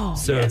 Oh,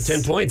 So yes.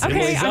 10 points. Okay,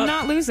 Emily's I'm up.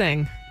 not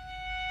losing.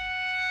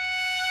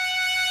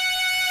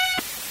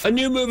 A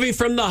new movie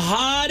from the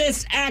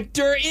hottest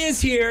actor is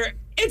here.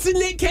 It's a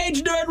Nick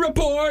Cage Nerd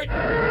Report.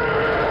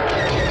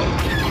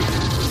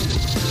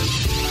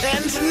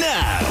 And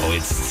now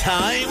it's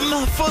time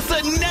for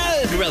the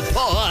Nerd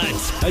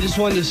Report. I just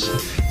wanted to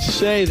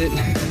say that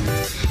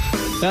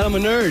I'm a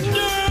nerd.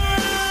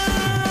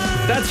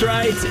 That's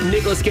right.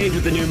 Nicolas Cage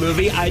with the new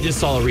movie. I just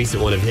saw a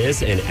recent one of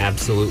his and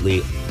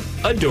absolutely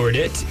adored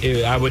it.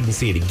 I wouldn't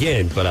see it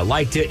again, but I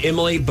liked it.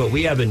 Emily, but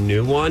we have a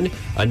new one.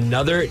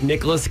 Another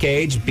Nicolas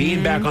Cage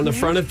being back on the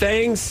front of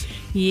things.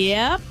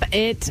 Yep,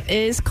 it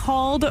is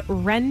called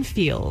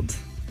Renfield.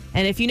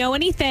 And if you know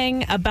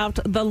anything about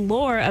the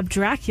lore of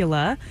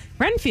Dracula,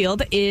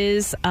 Renfield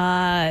is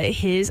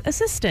his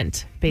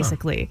assistant,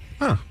 basically.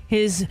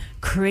 His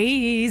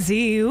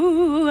crazy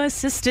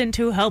assistant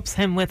who helps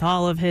him with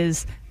all of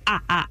his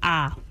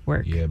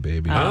work. Yeah,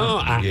 baby.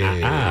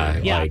 Yeah.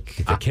 Like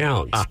the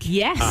Count.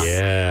 Yes.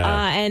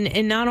 Yeah.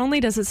 And not only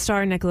does it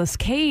star Nicolas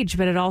Cage,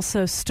 but it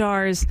also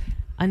stars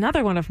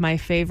another one of my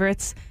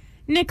favorites,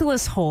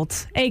 Nicholas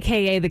Hoult,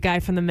 a.k.a. the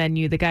guy from The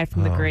Menu, the guy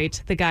from The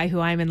Great, the guy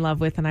who I'm in love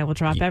with and I will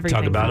drop everything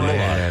talk about for. him a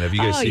lot. Man, have you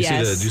guys Oh, did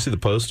yes. you see the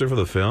poster for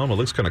the film? It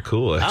looks kind of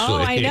cool, actually. Oh,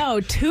 I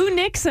know. 2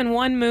 Nicks in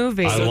one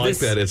movie. I like this-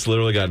 that. It's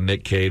literally got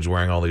Nick Cage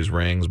wearing all these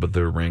rings, but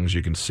they're rings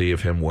you can see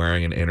of him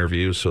wearing in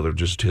interviews, so they're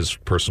just his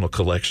personal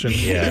collection.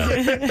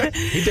 Yeah.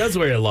 He does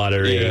wear a lot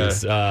of Yeah. rings.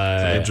 He's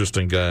an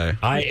interesting guy.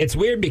 It's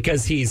weird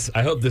because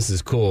I hope this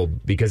is cool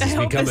because he's I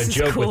hope become a this is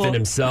joke cool. within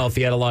himself.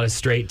 He had a lot of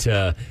straight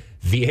to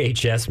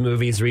VHS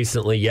movies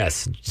recently.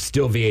 Yes,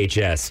 still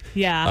VHS.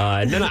 Yeah.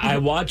 And then I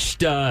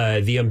watched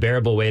The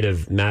Unbearable Weight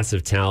of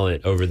Massive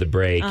Talent over the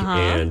break,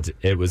 and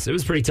it was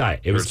pretty tight.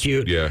 It was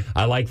cute. Yeah.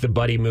 I liked the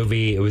buddy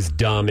movie. It was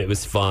dumb. It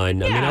was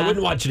fun. I mean, I Yeah.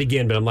 wouldn't watch it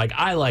again, but I'm like,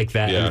 I like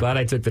that. Yeah. I'm glad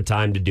I took the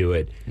time to do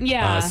it.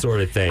 Yeah.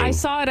 Sort of thing. I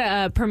saw it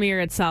at a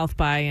premiere at South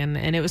by,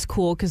 and it was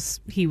cool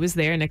because he was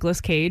there, Nicolas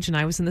Cage, and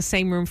I was in the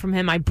same room from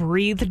him. I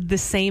breathed the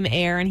same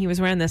air, and he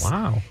was wearing this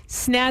Wow.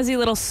 snazzy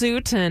little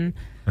suit, and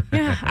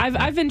Yeah,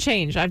 I've been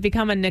changed. I've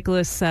become a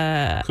Nicholas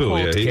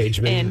Hoult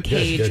Cageman. and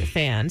Cage Good.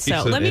 fan. So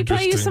He's an let me play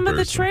you interesting some of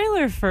the person.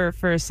 trailer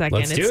for a second.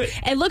 Let's do it.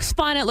 It looks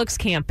fun. It looks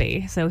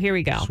campy. So here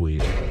we go.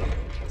 Sweet.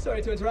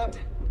 Sorry to interrupt.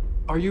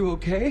 Are you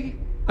okay?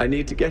 I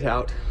need to get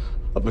out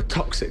of a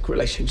toxic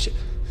relationship.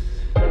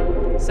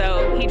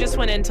 So he just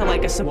went into like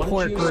a Why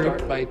support don't you group.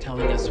 start by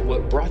telling us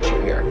what brought you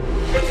here?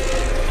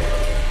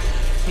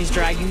 He's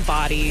dragging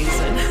bodies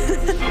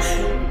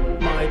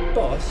and My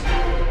boss,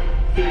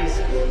 he's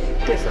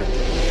different.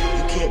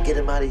 You can't get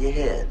him out of your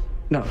head.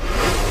 No.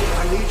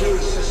 I need your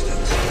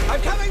assistance.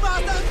 I'm coming,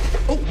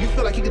 Master! Oh, you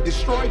feel like he could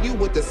destroy you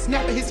with the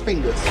snap of his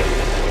fingers.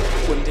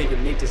 Wouldn't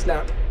even need to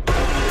snap.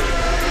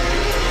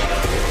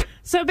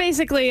 so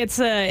basically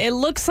it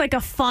looks like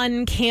a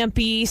fun,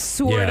 campy,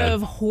 sort Yeah.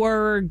 of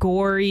horror,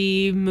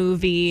 gory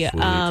movie.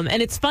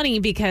 And it's funny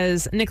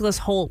because Nicholas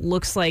Hoult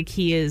looks like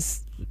he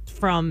is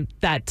from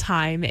that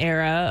time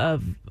era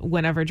of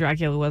whenever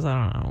Dracula was.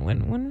 I don't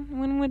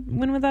know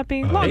when would that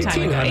be? Long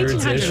time ago.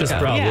 1800s ish, ago.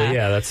 probably.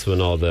 Yeah, that's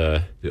when all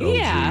the The OG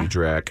Yeah.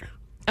 Drac.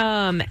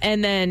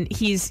 And then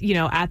he's,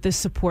 at this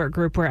support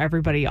group where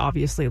everybody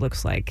obviously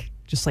looks like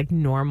just like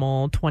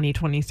normal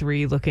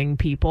 2023 looking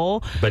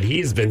people. But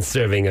he's been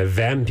serving a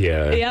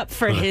vampire. Yep,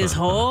 for his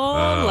whole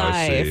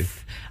I see.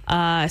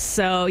 life.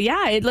 So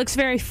yeah, it looks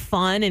very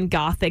fun and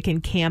gothic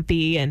and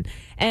campy, and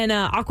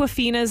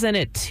Awkwafina's in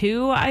it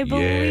too, I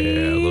believe.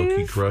 Yeah,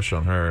 low-key crush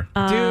on her.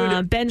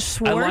 Dude, Ben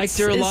Schwartz. I liked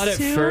her a lot is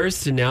at too.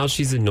 first, and now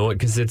she's annoyed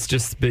because it's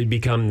just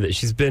become that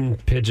she's been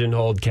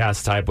pigeonholed,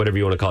 cast type, whatever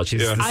you want to call it.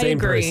 She's the I same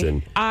agree.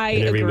 person. I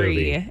in every agree.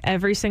 movie.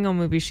 Every single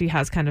movie she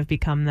has kind of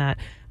become that.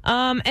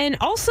 And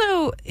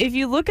also, if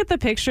you look at the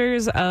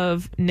pictures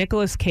of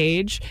Nicolas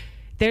Cage,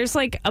 there's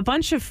like a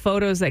bunch of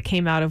photos that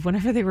came out of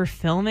whenever they were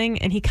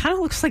filming, and he kind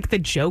of looks like the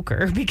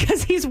Joker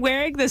because he's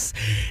wearing this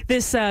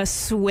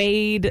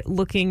suede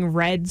looking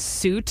red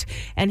suit,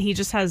 and he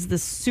just has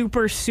this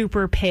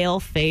super pale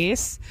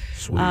face.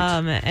 Sweet.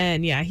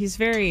 And yeah, he's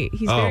very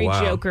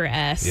wow.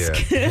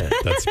 Joker-esque. Yeah,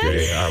 That's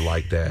great. I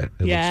like that. It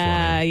looks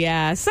Yeah, funny.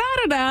 yeah. So I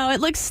don't know.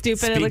 It looks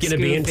stupid. It looks Speaking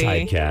of being goofy.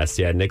 typecast,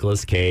 yeah,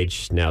 Nicolas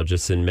Cage now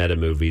just in meta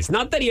movies.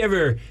 Not that he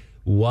ever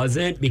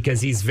wasn't, because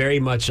he's very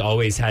much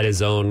always had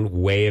his own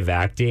way of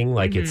acting.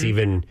 Like it's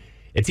even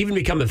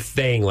become a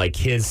thing, like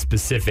his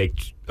specific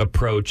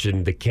approach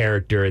and the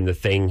character and the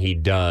thing he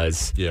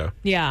does. Yeah.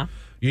 Yeah.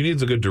 You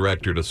need a good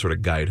director to sort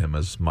of guide him,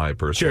 as my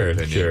personal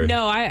opinion. Sure.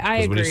 No, I 'Cause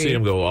agree. when you see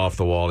him go off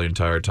the wall the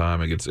entire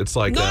time, it's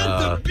like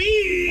Not the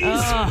bees.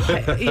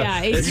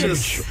 Yeah, it's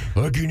just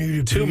I can eat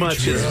a too peach much.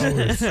 for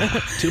hours.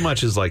 Too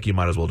much is like you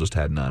might as well just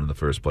had none in the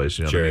first place.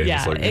 You know what I mean? yeah,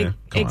 It's like, come on.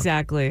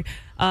 exactly.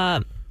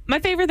 My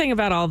favorite thing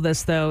about all of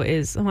this, though,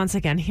 is once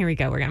again, here we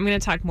go. I'm going to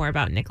talk more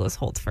about Nicholas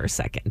Hoult for a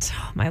second.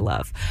 Oh, my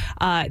love.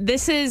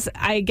 This is,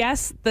 I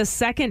guess, the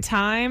second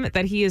time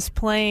that he is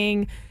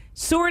playing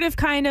sort of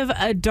kind of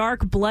a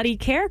dark, bloody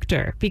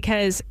character,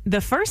 because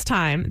the first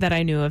time that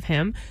I knew of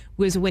him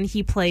was when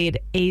he played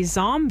a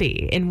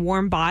zombie in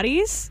Warm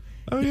Bodies.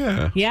 Oh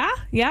yeah.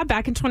 Yeah,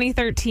 back in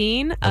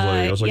 2013.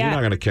 I was like, yeah. you're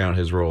not going to count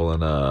his role in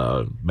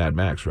Mad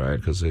Max, right?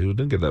 Because he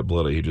didn't get that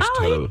bloody. He just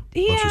Oh, had a bunch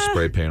yeah. of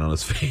spray paint on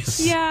his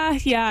face. Yeah.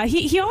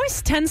 He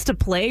always tends to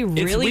play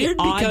really weird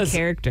odd because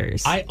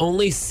characters. I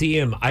only see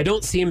him. I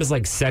don't see him as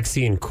like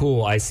sexy and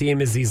cool. I see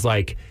him as these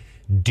like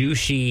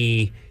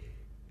douchey,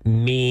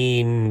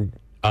 mean,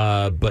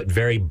 but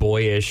very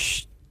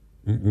boyish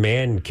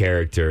man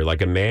character,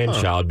 like a man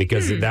child,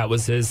 because that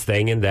was his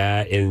thing. In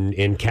that,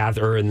 in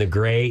Catherine the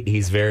Great,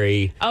 he's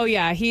very. Oh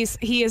yeah, he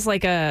is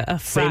like a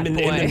frat Same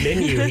boy. in the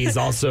Menu. He's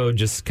also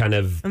just kind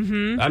of.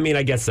 I mean,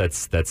 I guess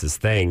that's his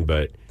thing,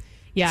 but.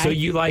 Yeah. So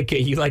you like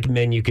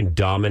men you can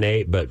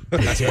dominate, but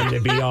pretend to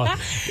be all.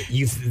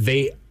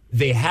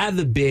 They have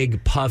the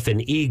big puff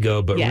and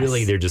ego, but Yes.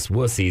 really they're just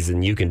wussies,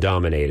 and you can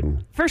dominate them.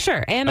 For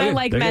sure, and I Okay,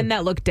 like there you men go.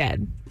 that look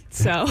dead.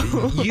 So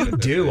You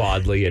do,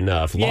 oddly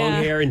enough, long Yeah.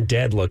 hair and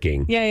dead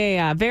looking.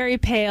 yeah, very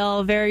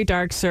pale, very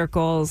dark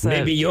circles.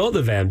 Maybe you're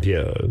the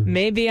vampire.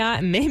 Maybe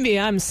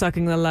I'm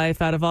sucking the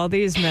life out of all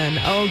these men.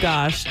 Oh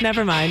gosh,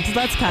 never mind.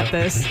 Let's cut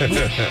this. ADD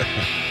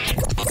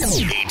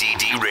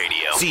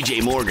Radio.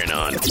 CJ Morgan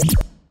on.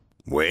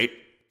 Wait.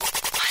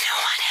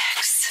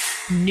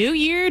 New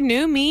year,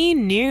 new me,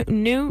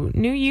 new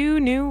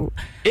you.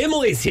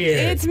 Emily's here.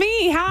 It's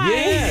me. Hi.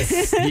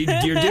 Yes,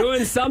 you're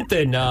doing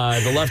something.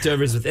 The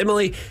Leftovers with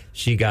Emily.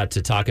 She got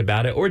to talk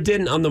about it, or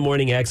didn't, on the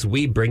Morning X.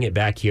 We bring it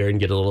back here and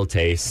get a little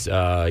taste.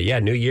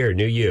 New year,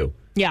 new you.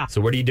 Yeah.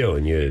 So what are you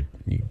doing? You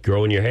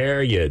growing your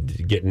hair? You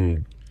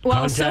getting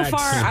Well, so contacts?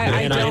 far, I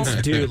Van Eye don't-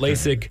 Institute,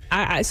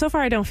 LASIK. So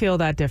far, I don't feel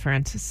that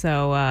different.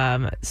 So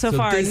far,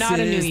 this not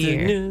a new is the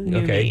year. New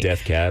okay, me.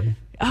 Death Cab.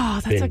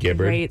 Oh, that's Ben a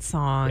Gibbard. great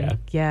song. Yeah.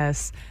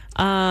 Yes.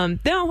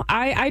 No,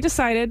 I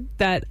decided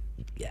that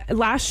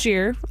last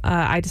year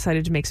I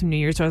decided to make some New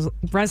Year's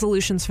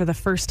resolutions for the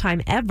first time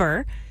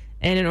ever.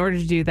 And in order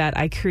to do that,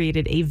 I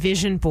created a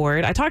vision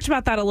board. I talked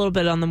about that a little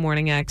bit on the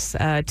Morning X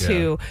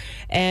too.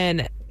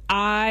 And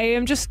I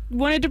am just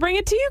wanted to bring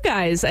it to you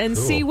guys and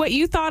see what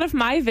you thought of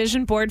my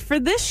vision board for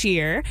this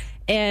year.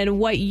 and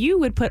what you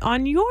would put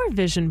on your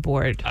vision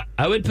board.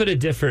 I would put a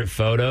different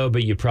photo,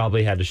 but you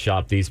probably had to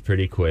shop these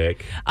pretty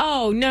quick.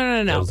 Oh,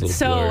 no.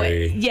 So,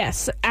 blurry.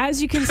 yes,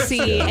 as you can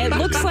see, it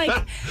looks like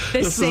the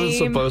this same. This is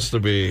supposed to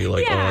be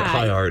like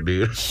high art,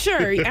 dude.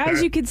 Sure.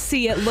 As you can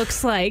see, it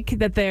looks like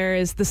that there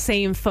is the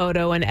same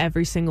photo in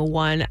every single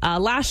one.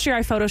 Last year,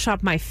 I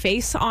photoshopped my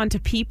face onto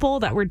people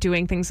that were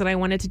doing things that I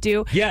wanted to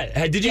do.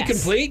 Yeah. Did you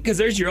complete? Because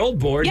there's your old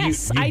board.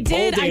 Yes, you I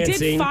did. pole I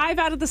dancing. did 5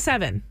 out of the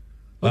 7.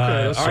 All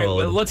right,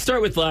 well, let's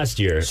start with last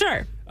year.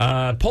 Sure.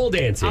 Pole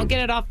dancing. I'll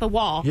get it off the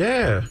wall.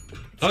 Yeah.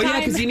 Oh, yeah,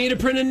 because you need to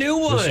print a new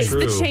one. It's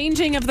the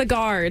changing of the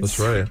guards.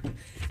 That's right.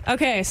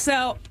 Okay,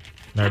 so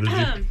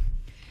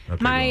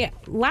my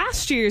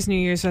last year's New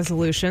Year's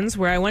resolutions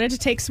were I wanted to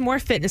take some more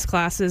fitness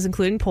classes,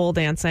 including pole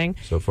dancing.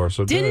 So far,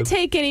 so good. Didn't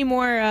take any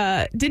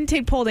more, didn't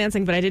take pole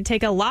dancing, but I did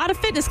take a lot of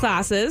fitness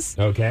classes.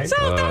 Okay.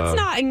 So that's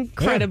not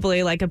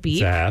incredibly like a beat.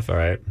 It's a half, all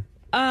right.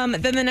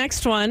 Then the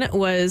next one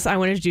was I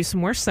wanted to do some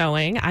more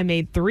sewing. I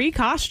made 3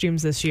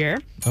 costumes this year.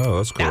 Oh,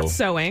 that's cool. That's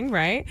sewing,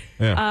 right?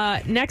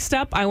 Yeah. Next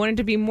up, I wanted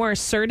to be more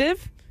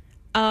assertive.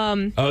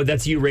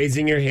 That's you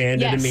raising your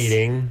hand at a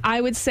meeting. I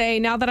would say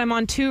now that I'm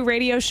on 2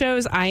 radio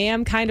shows, I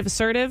am kind of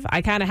assertive.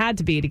 I kind of had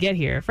to be to get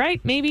here,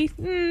 right? Maybe.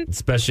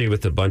 Especially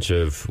with a bunch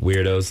of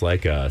weirdos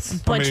like us.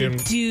 Bunch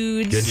of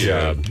dudes. Good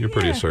job. You're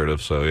pretty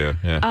assertive, so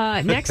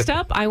yeah. Next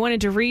up, I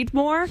wanted to read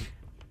more.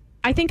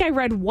 I think I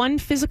read 1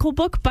 physical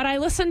book, but I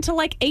listened to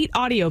like 8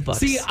 audiobooks.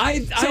 See, I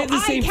have the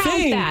same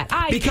thing.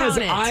 Because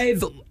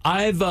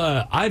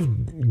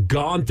I've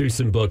gone through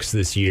some books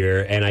this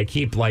year, and I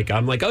keep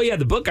I'm like, oh yeah,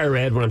 the book I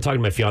read. When I'm talking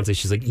to my fiance,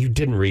 she's like, you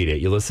didn't read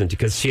it. You listened to,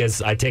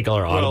 because I take all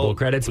her Audible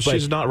credits. But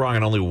she's not wrong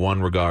in only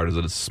one regard, is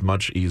that it's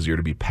much easier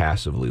to be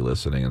passively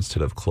listening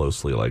instead of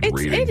closely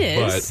reading. It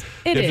is.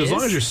 But as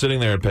long as you're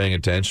sitting there and paying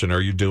attention, or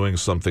you're doing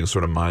something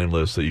sort of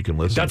mindless that you can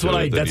listen that's to.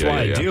 Why I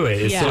do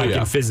it. Is so I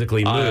can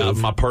physically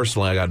move.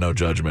 Personally, I got no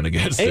judgment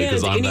against it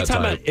because I'm that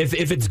type.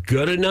 If it's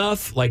good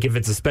enough, if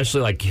it's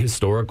especially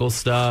historical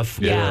stuff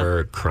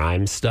or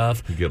crime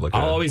stuff,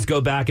 I'll always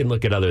go back and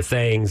look at other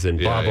things and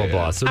blah,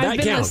 blah. So I've that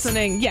been counts.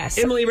 listening, yes.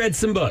 Emily read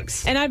some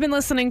books. And I've been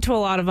listening to a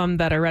lot of them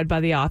that are read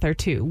by the author,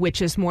 too,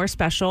 which is more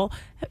special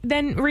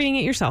than reading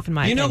it yourself, in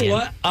my opinion. You know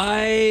what?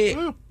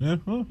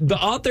 The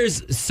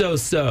author's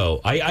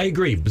so. I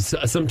agree.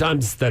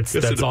 Sometimes that's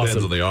depends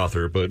awesome. on the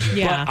author, but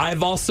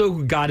I've also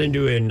got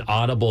into an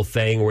Audible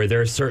thing where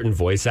there are certain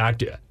voice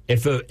actors.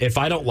 If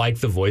I don't like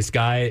the voice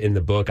guy in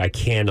the book, I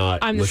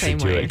cannot listen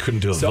to it. I couldn't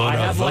do it. So I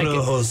have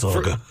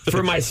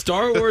for my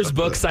Star Wars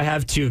books, I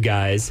have 2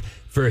 guys.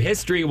 For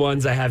history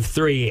ones, I have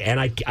 3, and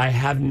I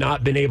have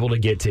not been able to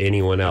get to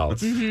anyone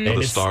else. Mm-hmm.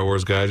 And the Star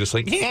Wars guy just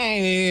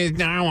hey,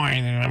 Star Wars,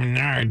 I'm a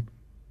nerd.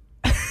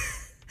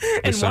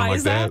 And sound why like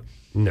is that?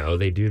 No,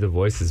 they do the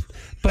voices.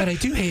 But I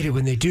do hate it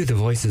when they do the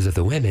voices of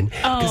the women.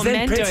 Oh,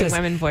 then men doing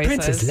women voices.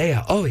 Princess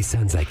Leia always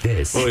sounds like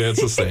this. Oh, yeah,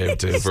 it's the same,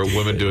 too. For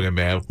women doing a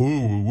man,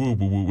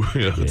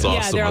 it's awesome.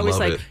 Yeah, they're always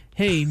I love it.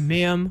 Hey,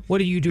 ma'am, what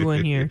are you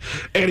doing here?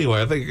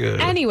 Anyway, I think...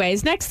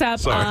 Anyways, next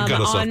up,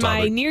 on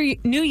my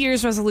New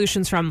Year's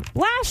resolutions from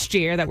last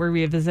year that we're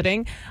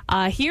revisiting,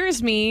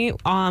 here's me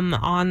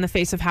on the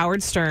face of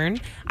Howard Stern.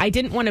 I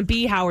didn't want to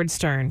be Howard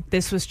Stern.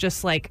 This was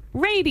just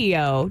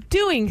radio,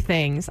 doing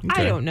things.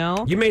 Okay. I don't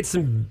know. You made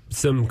some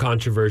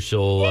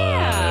controversial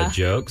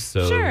jokes,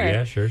 so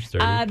sure.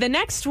 The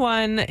next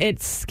one,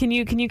 it's can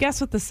you guess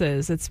what this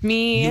is? It's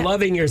me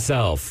loving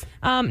yourself.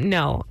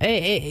 No,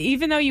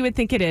 even though you would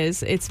think it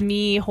is, it's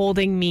me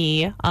holding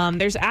me.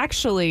 There's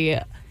actually,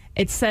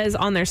 it says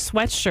on their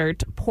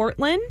sweatshirt,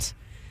 Portland.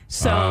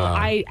 So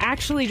I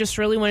actually just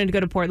really wanted to go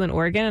to Portland,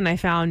 Oregon, and I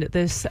found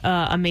this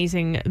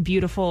amazing,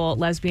 beautiful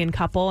lesbian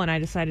couple, and I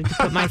decided to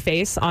put my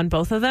face on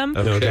both of them.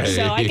 Okay.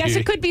 So I guess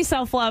it could be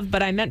self-love,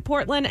 but I meant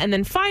Portland. And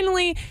then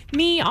finally,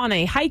 me on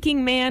a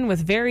hiking man with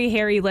very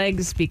hairy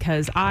legs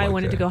because I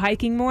wanted to go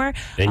hiking more.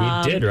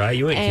 And you did, right?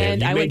 You went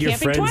camping. You made your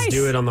friends twice.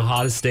 do it on the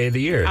hottest day of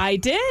the year. I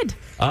did.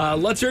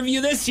 Let's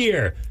review this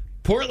year.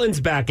 Portland's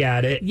back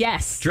at it.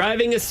 Yes.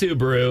 Driving a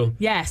Subaru.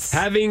 Yes.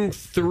 Having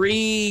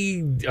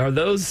 3, are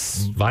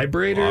those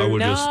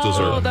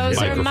vibrators? Those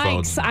are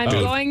mics. I'm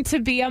going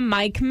to be a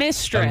mic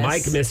mistress. A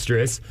mic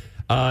mistress.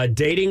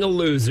 Dating a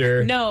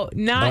loser. No,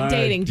 not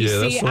dating. Do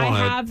you see?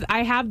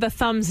 I have the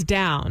thumbs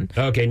down.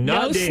 Okay,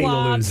 not no dating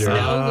slobs, a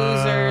loser. No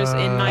losers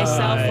in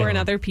myself or in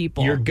other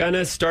people. You're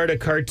gonna start a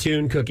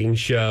cartoon cooking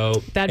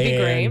show. That'd be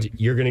great.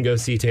 You're gonna go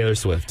see Taylor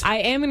Swift. I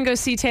am gonna go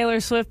see Taylor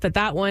Swift, but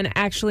that one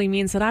actually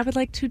means that I would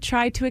like to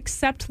try to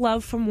accept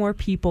love from more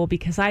people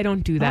because I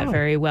don't do that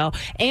very well.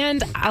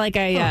 And like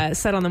I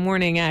said on the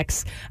Morning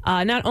X,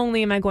 not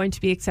only am I going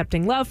to be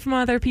accepting love from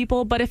other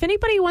people, but if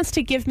anybody wants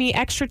to give me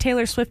extra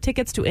Taylor Swift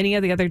tickets to any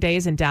of the other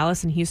days in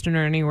Dallas and Houston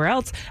or anywhere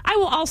else, I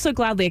will also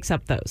gladly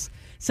accept those.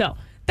 So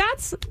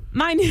that's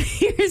my New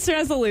Year's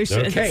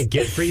resolution. Okay,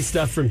 get free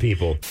stuff from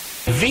people.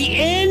 The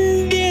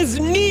end is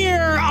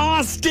near,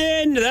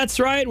 Austin. That's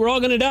right, we're all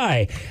going to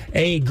die.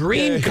 A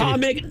green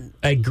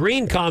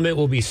comet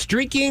will be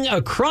streaking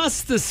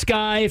across the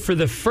sky for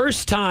the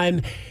first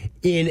time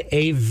in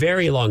a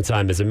very long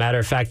time. As a matter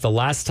of fact, the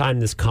last time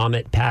this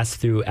comet passed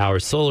through our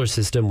solar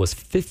system was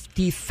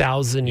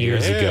 50,000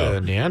 years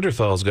ago.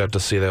 Neanderthals got to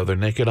see that with their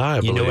naked eye, I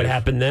You know believe. what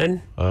happened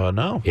then?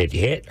 No. It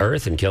hit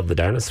Earth and killed the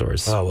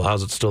dinosaurs. Oh, well,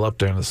 how's it still up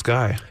there in the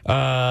sky?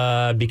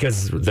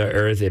 Because the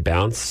Earth, it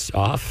bounced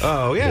off.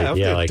 Oh, yeah.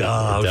 I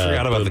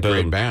forgot about the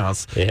Great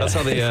Bounce. Yeah. That's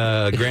how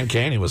the Grand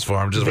Canyon was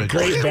formed. Just The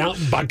Great Bounce.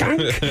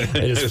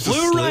 It just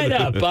flew right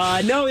up.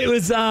 No, it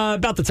was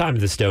about the time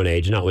of the Stone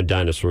Age, not when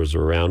dinosaurs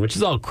were around, which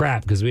is all crap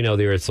because we know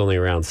the Earth's only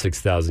around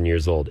 6,000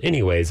 years old.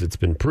 Anyways, it's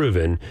been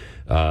proven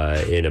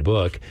in a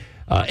book.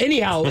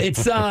 Anyhow,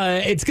 it's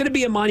going to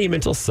be a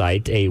monumental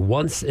site, a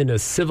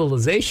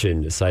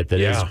once-in-a-civilization site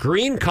that is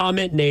green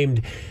comet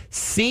named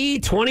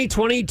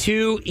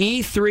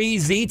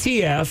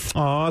C2022E3ZTF.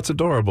 Oh, that's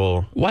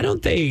adorable. Why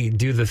don't they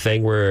do the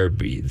thing where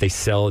they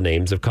sell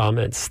names of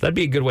comets? That'd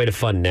be a good way to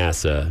fund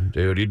NASA.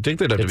 Dude, you'd think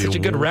they'd have to be such a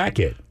good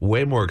racket.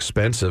 Way more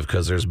expensive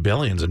because there's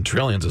billions and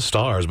trillions of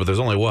stars, but there's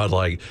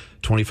only,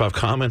 25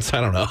 comets?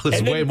 I don't know.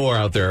 There's way more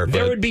out there.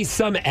 There would be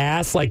some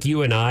ass like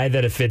you and I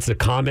that if it's a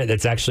comet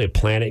that's actually a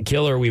planet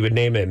killer, we would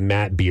name it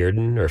Matt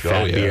Bearden or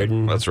Fat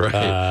Bearden. That's right.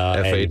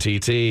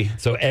 FATT.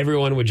 So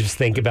everyone would just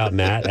think about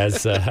Matt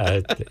as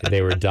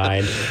they were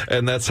dying.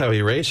 And that's how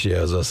he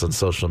ratios us on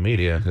social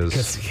media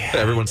because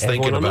everyone's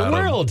thinking about the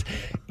world.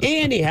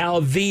 Anyhow,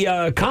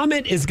 the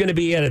comet is going to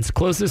be at its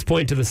closest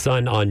point to the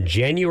sun on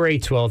January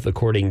 12th,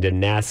 according to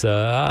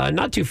NASA.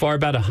 Not too far,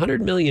 about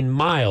 100 million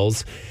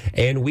miles.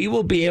 And we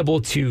will be able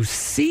to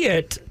see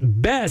it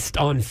best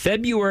on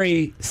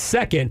February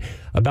 2nd,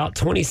 about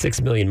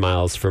 26 million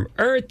miles from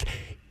Earth.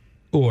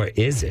 Or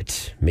is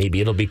it?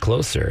 Maybe it'll be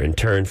closer and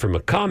turn from a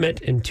comet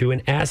into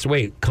an asteroid.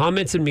 Wait,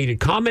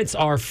 comets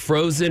are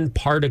frozen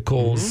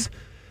particles. Mm-hmm.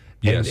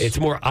 Yes. And it's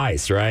more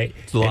ice, right?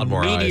 It's a lot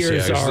more ice.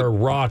 Meteors are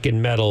rock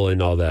and metal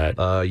and all that.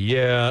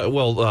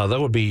 That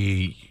would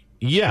be...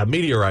 Yeah,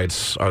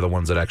 meteorites are the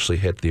ones that actually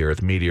hit the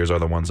Earth. Meteors are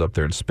the ones up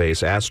there in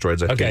space.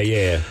 Asteroids, I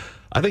think.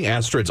 I think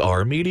asteroids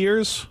are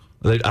meteors.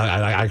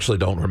 I actually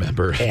don't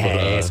remember.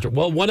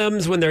 Well, one of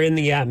them's when they're in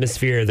the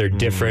atmosphere, they're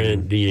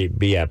different.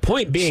 Yeah,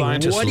 point being,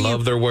 scientists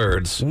love their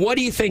words. What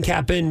do you think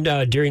happened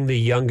during the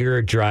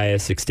Younger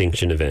Dryas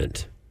extinction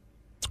event?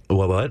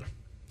 What?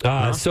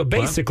 So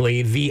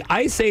basically, the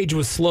Ice Age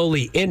was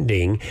slowly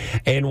ending,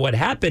 and what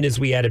happened is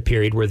we had a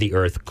period where the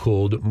Earth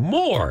cooled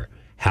more.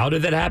 How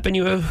did that happen,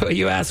 you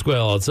ask?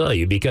 Well, I'll tell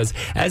you. Because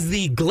as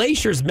the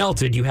glaciers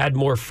melted, you had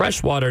more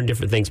fresh water and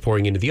different things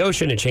pouring into the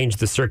ocean. It changed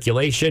the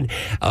circulation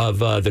of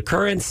the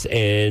currents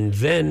and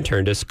then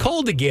turned us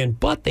cold again.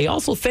 But they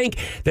also think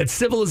that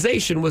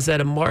civilization was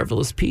at a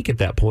marvelous peak at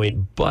that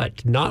point.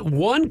 But not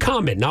one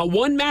comet, not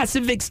one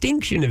massive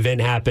extinction event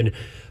happened,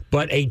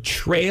 but a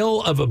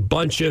trail of a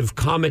bunch of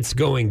comets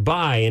going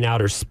by in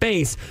outer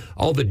space.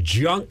 All the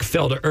junk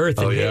fell to Earth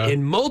and hit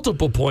in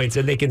multiple points,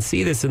 and they can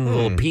see this in the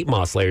little peat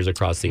moss layers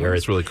across the Earth.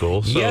 That's really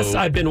cool. So, yes,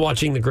 I've been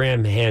watching the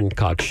Graham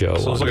Hancock show.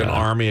 So it's like an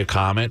army of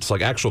comets,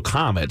 like actual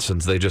comets,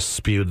 since they just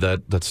spewed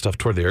that stuff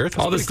toward the Earth.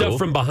 That's all the stuff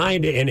from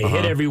behind it, and it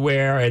hit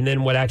everywhere. And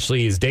then what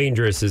actually is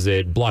dangerous is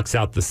it blocks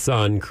out the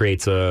sun,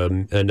 creates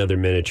another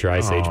miniature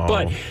ice age.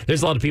 But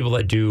there's a lot of people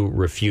that do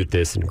refute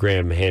this, and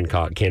Graham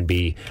Hancock can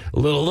be a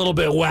little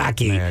bit wacky.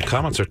 Man,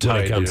 comets are tight.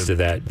 When it comes to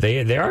that,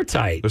 they are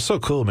tight. They're so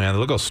cool, man. They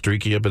look all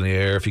streaky up in the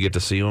air. If you get to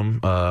see them, you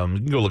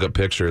can go look up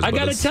pictures. I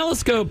got a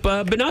telescope,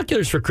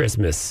 binoculars for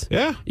Christmas.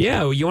 Yeah.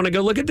 You want to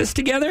go look at this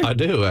together? I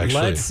do, actually.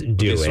 Let's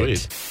do it.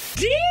 Sweet.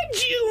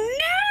 Did you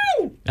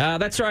know?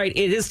 That's right.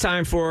 It is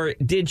time for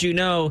Did You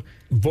Know?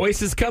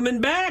 Voice is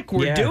coming back.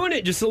 We're doing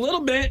it just a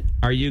little bit.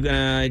 Are you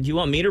do you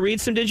want me to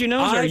read some Did You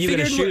Knows, or are you going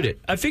to shoot it?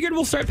 I figured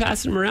we'll start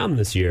passing them around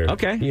this year.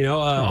 Okay.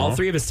 All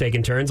three of us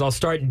taking turns. I'll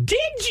start.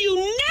 Did you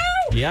know?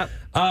 Yep.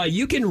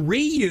 You can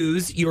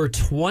reuse your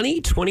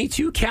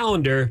 2022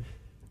 calendar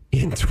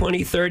in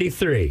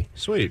 2033.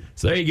 Sweet.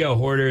 So there you go,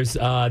 hoarders.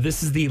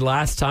 This is the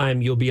last time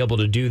you'll be able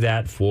to do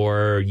that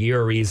for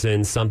year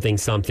reasons, something,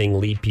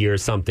 leap year,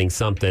 something.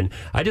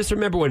 I just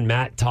remember when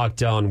Matt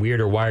talked on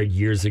Weird or Wired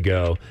years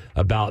ago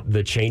about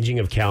the changing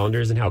of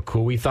calendars and how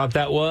cool we thought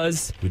that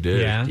was. We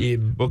did. Yeah.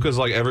 Well, because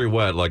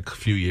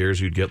few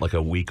years, you'd get like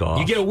a week off.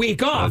 You get a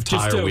week off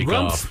just to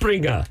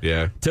Rumspringa.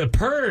 Yeah. To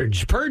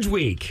Purge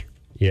week.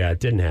 Yeah, it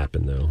didn't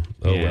happen, though.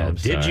 Oh, Yeah, well. I'm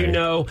Did you sorry.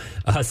 know?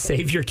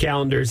 Save your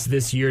calendars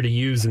this year to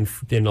use in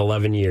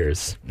 11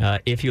 years.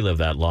 If you live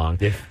that long.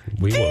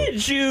 We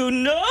Did you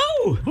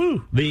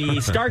know?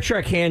 The Star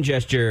Trek hand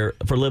gesture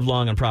for Live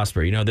Long and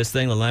Prosper. You know this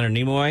thing, the Leonard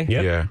Nimoy?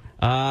 Yep.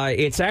 Yeah.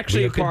 It's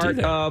actually Leo a could do part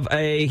that. of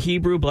a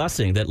Hebrew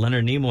blessing that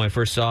Leonard Nimoy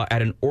first saw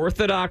at an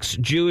Orthodox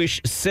Jewish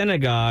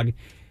synagogue.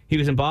 He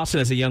was in Boston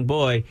as a young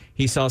boy.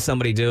 He saw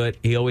somebody do it.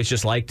 He always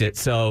just liked it.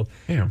 So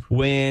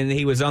when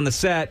he was on the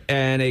set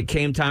and it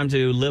came time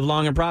to Live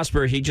Long and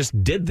Prosper, he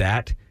just did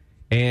that.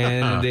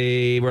 And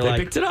they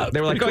picked it up.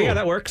 They were like, Pretty oh, yeah, cool.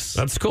 that works.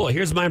 That's cool.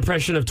 Here's my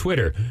impression of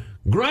Twitter.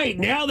 Great.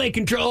 Now they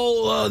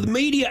control the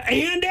media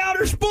and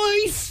outer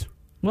space.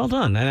 Well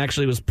done. That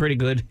actually was pretty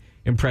good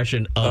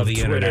impression of the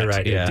Twitter internet.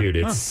 right now. Dude,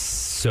 it's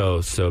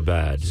so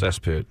bad.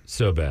 Cesspit.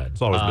 So bad.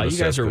 It's always been a you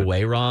guys are cesspit.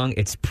 way wrong.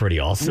 It's pretty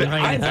awesome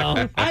right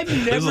now. I've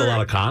never. There's a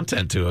lot of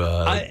content to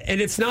and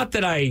it's not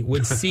that I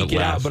would seek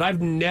it out, but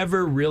I've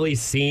never really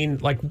seen,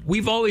 like,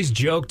 we've always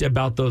joked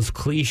about those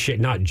cliche,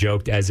 not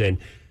joked as in,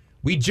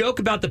 we joke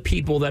about the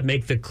people that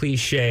make the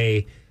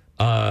cliche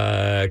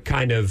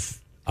kind of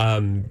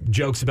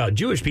jokes about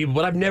Jewish people,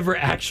 but I've never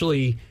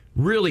actually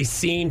really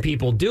seen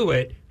people do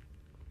it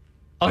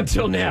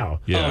until now.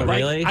 Yeah. Oh,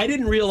 really? I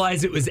didn't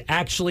realize it was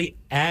actually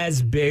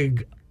as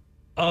big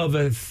of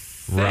a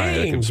thing. Right,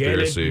 a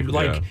conspiracy,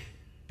 Like,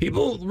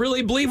 people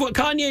really believe what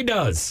Kanye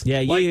does.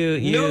 Yeah, Like,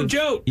 no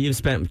joke. You've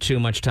spent too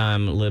much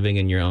time living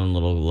in your own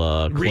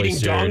little Reading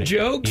cloistered- dong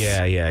jokes?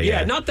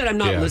 Yeah. Not that I'm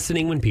not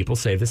listening when people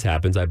say this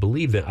happens. I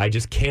believe that. I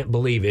just can't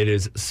believe it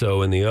is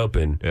so in the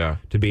open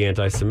to be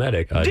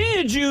anti-Semitic.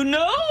 Did you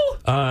know?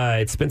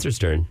 It's Spencer's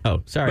turn.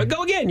 Oh, sorry. But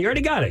go again. You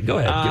already got it. Go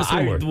ahead. Give us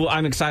one more. Well,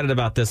 I'm excited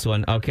about this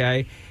one,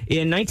 okay?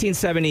 In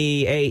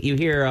 1978, you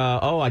hear,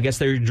 I guess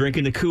they're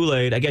drinking the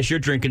Kool-Aid. I guess you're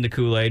drinking the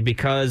Kool-Aid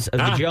because of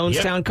the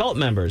Jonestown cult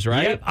members,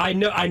 right? Yep,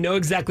 I know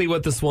exactly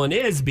what this one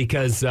is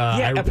because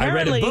I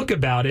read a book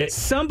about it.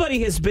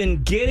 Somebody has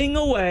been getting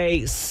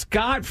away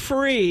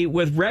scot-free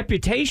with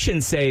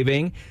reputation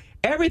saving.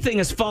 Everything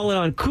has fallen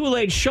on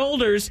Kool-Aid's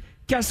shoulders.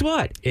 Guess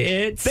what?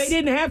 They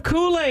didn't have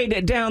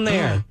Kool-Aid down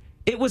there.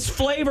 It was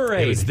Flavor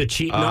Aid. It was the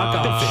cheap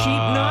knockoff. The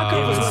cheap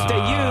knockoff was what they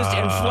used,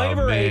 and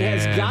Flavor Aid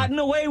has gotten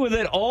away with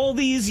it all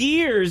these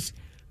years.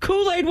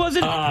 Kool-Aid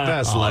wasn't.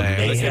 That's lame.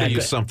 They got to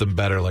use something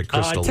better like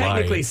Crystal Light.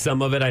 Technically,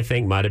 some of it I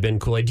think might have been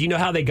Kool-Aid. Do you know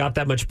how they got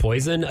that much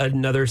poison?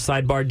 Another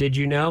sidebar. Did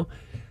you know?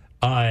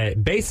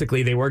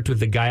 Basically, they worked with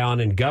the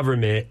Guyanan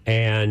government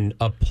and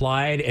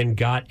applied and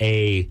got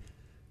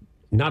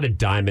not a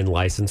diamond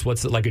license.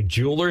 What's it, like a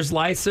jeweler's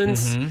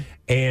license? Mm-hmm.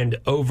 And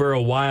over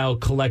a while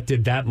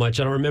collected that much.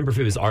 I don't remember if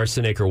it was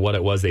arsenic or what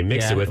it was they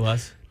mixed it with. It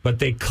was. But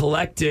they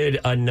collected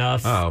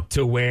enough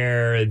to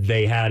where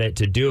they had it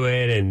to do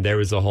it, and there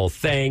was a whole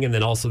thing. And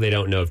then also they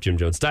don't know if Jim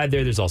Jones died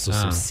there. There's also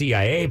some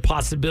CIA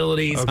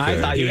possibilities. Okay. I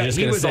thought you were just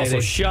he going to was say also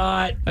they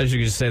shot. I was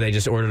going to say they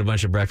just ordered a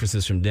bunch of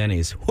breakfasts from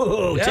Denny's.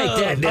 Whoa, take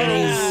that,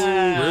 Denny's.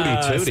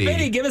 Rudy Tooty.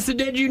 Smitty, give us a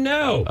did you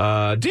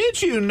know?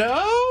 Did you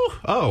know?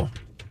 Oh.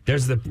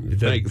 There's the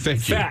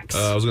thank facts.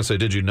 You. I was going to say,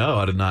 did you know?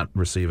 I did not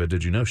receive a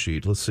did you know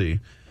sheet. Let's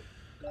see.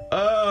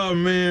 Oh,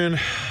 man.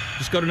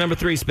 Just go to number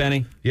 3,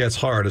 Spenny. Yeah, it's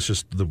hard. It's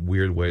just the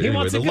weird way.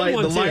 Anyway, the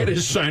light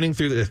is shining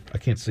through the... I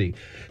can't see.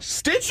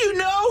 Did you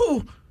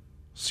know?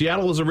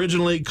 Seattle was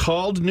originally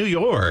called New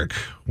York.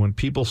 When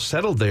people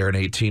settled there in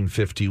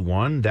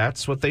 1851,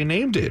 that's what they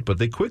named it. But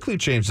they quickly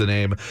changed the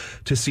name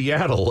to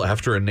Seattle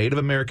after a Native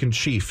American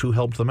chief who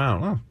helped them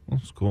out. Oh,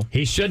 that's cool.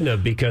 He shouldn't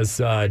have, because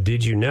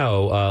did you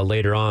know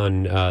later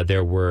on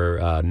there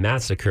were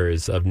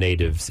massacres of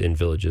natives in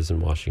villages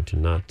in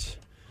Washington. Not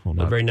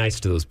very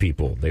nice to those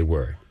people. They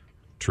were.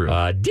 True.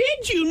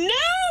 Did you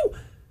know?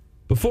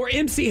 Before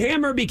MC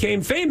Hammer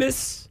became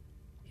famous,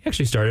 he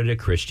actually started a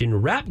Christian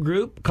rap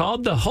group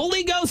called the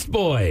Holy Ghost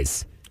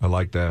Boys. I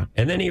like that.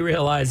 And then he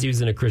realized he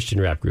was in a Christian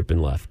rap group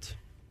and left.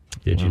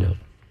 Did you know?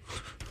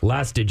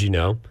 Did you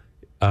know?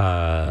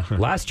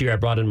 Last year I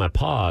brought in my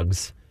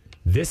Pogs.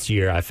 This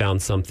year I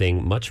found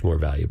something much more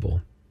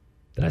valuable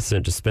that I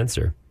sent to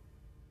Spencer.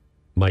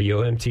 My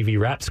Yo MTV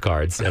Raps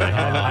cards. And I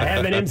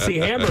have an MC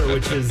Hammer,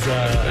 which is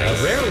a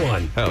rare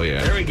one. Hell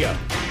yeah. There we go.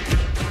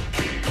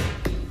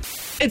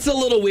 It's a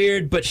little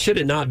weird, but should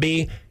it not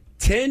be?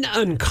 10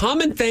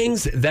 uncommon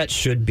things that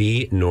should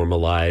be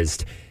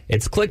normalized.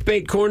 It's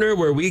Clickbait Corner,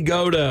 where we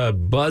go to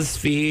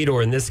BuzzFeed,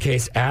 or in this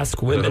case,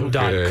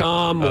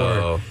 AskWomen.com,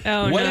 or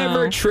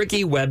whatever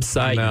tricky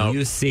website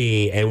you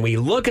see, and we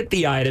look at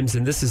the items,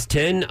 and this is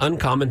 10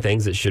 uncommon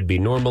things that should be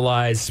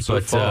normalized. So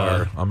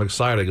far, I'm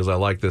excited because I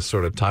like this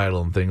sort of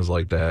title and things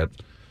like that.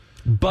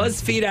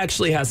 BuzzFeed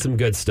actually has some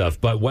good stuff,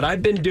 but what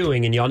I've been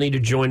doing, and y'all need to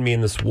join me in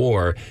this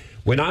war,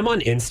 when I'm on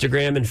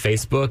Instagram and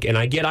Facebook and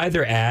I get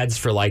either ads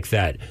for like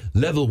that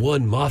level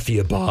 1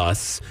 mafia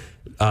boss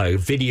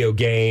video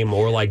game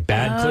or like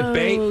bad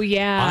clickbait,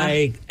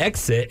 I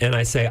exit and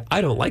I say,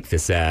 I don't like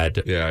this ad.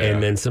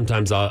 And then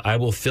sometimes I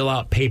will fill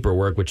out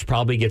paperwork, which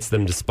probably gets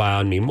them to spy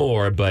on me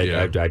more, but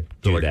I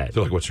do that.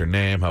 They're like, what's your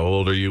name? How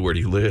old are you? Where do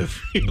you live?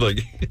 Like,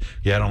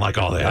 I don't like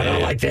all that. I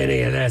don't like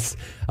any of this.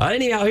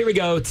 Anyhow, here we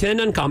go. 10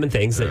 uncommon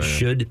things that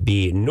should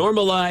be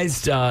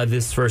normalized.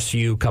 This first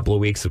couple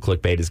of weeks of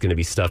Clickbait is going to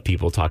be stuff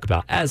people talk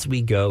about as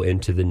we go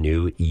into the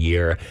new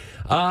year.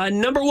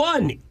 Number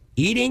 1,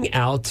 eating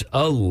out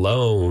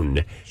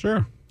alone.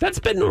 Sure. That's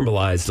been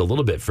normalized a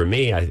little bit for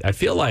me. I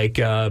feel like,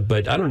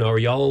 but I don't know. Are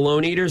y'all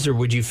alone eaters, or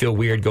would you feel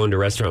weird going to a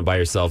restaurant by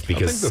yourself?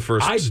 Because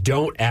I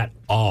don't at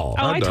all.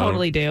 Oh, I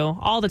totally do.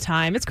 All the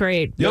time. It's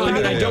great. No, I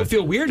mean, I don't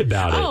feel weird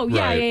about it. Oh,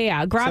 yeah, Right.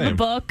 yeah. Grab Same. a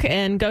book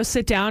and go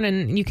sit down,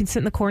 and you can sit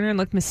in the corner and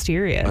look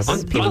mysterious. I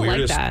think People the like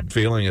weirdest that.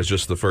 feeling is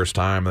just the first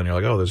time, then you're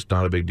like, oh, there's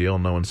not a big deal.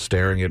 No one's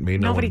staring at me.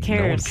 Nobody No one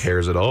cares.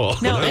 cares at all.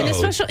 No, and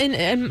especially,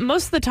 and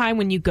most of the time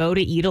when you go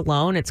to eat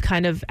alone, it's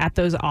kind of at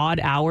those odd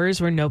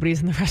hours where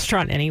nobody's in the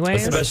restaurant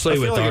anyways. Especially I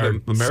feel with like our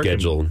in American,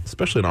 schedule.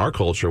 especially in our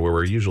culture where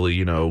we're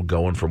usually,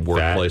 going from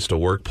workplace to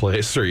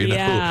workplace or,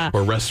 Yeah.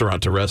 or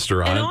restaurant to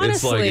restaurant. And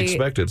It's like honestly,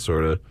 expected,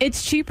 sort of.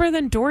 It's cheaper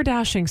than door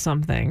dashing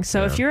something.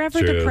 So if you're ever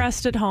true.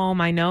 depressed at home,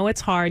 I know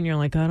it's hard and you're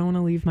like, I don't want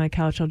to leave my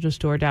couch, I'll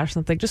just door dash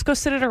something. Just go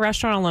sit at a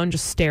restaurant alone,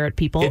 just stare at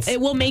people. It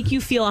will make you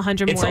feel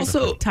 100 It's more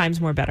also- times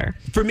more better.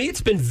 For me,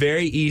 it's been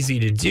very easy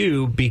to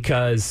do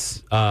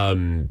because,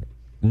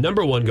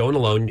 number one, going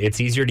alone, it's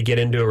easier to get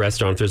into a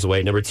restaurant if there's a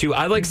wait. Number two,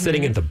 I like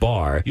sitting at the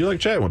bar. You like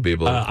chatting with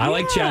people. I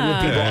like chatting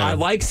with people. Yeah. I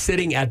like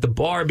sitting at the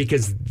bar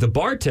because the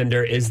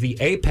bartender is the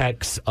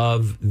apex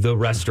of the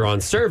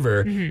restaurant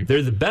server.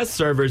 They're the best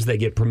servers. They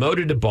get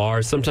promoted to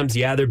bar. Sometimes,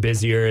 they're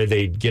busier.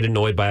 They get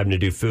annoyed by having to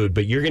do food,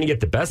 but you're going to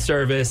get the best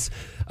service,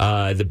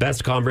 the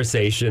best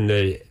conversation,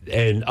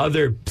 and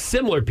other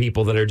similar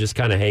people that are just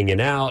kind of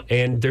hanging out.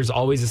 And there's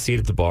always a seat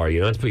at the bar. You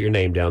don't have to put your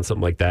name down,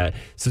 something like that.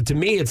 So to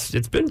me, it's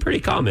been pretty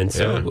common.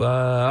 So, all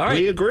right.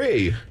 We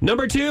agree.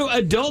 Number 2,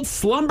 adult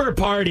slumber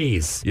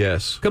parties.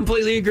 Yes.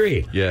 Completely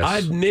agree. Yes.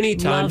 I've many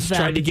times them.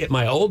 tried to get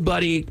my old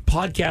buddy,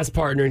 podcast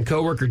partner, and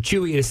coworker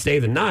Chewy to stay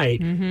the night,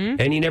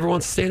 and he never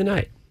wants to stay the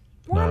night.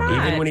 Why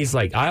not? Even when he's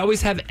like, I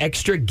always have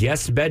extra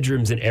guest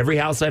bedrooms in every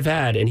house I've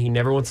had, and he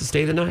never wants to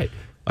stay the night.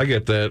 I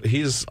get that.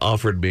 He's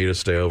offered me to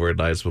stay over at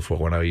nights before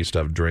when I used to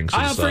have drinks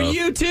and I stuff. offer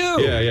you too.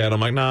 Yeah. And I'm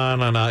like, no.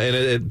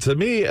 And to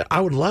me, I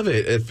would love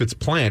it if it's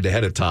planned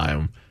ahead of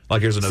time.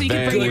 Like there's an So you can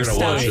event, bring we're your gonna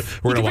watch stuff.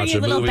 it. We're You gonna can watch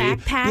bring a your movie. little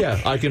backpack.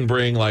 Yeah, I can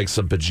bring like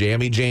some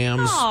pajama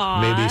jams,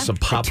 Aw, maybe some a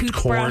popcorn.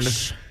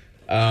 toothbrush.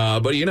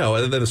 But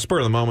and then the spur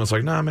of the moment, it's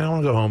like, nah, man, I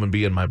want to go home and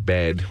be in my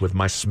bed with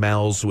my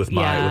smells, with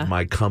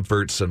my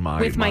comforts, and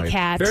my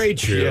cat. Very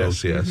true.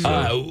 Yes.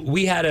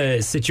 We had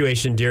a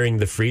situation during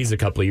the freeze a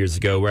couple of years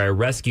ago where I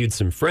rescued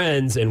some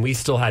friends, and we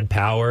still had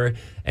power,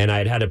 and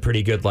I'd had a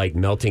pretty good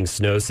melting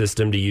snow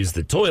system to use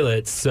the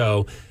toilets.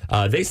 So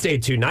they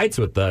stayed 2 nights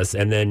with us,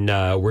 and then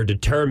we're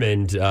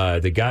determined,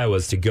 the guy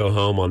was to go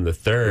home on the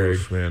 3rd.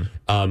 Oof, man.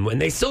 And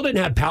they still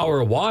didn't have power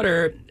or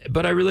water,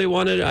 but I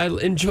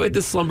enjoyed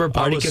the slumber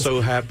party. I was 'cause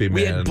so happy,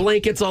 we man. had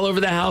blankets all over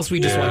the house. We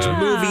just watched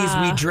movies.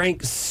 We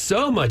drank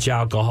so much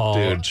alcohol.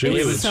 Dude,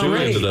 Chewy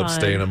ended up fun.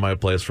 staying at my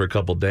place for a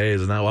couple days,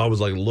 and now I was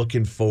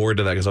looking forward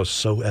to that because I was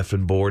so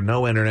effing bored.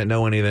 No internet,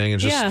 no anything,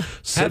 and just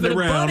sitting having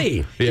around. a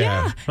buddy.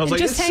 Yeah. I was and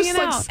just hanging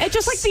out. It's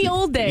just like the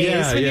old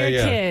days when you're a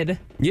kid.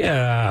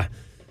 Yeah.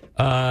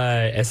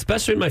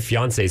 Especially when my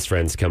fiance's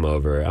friends come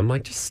over. I'm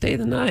like, just stay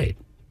the night.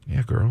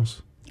 Yeah,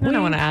 girls. I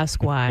don't want to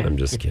ask why. I'm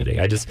just kidding.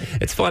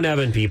 It's fun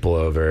having people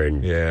over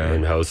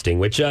and hosting,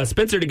 which,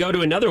 Spencer, to go to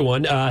another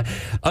one,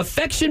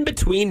 affection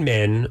between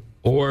men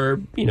or,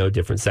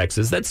 different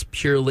sexes, that's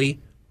purely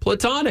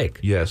platonic.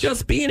 Yes.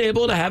 Just being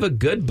able to have a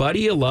good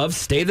buddy you love,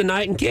 stay the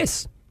night and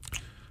kiss.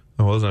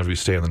 Well, it doesn't have to be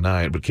staying the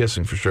night, but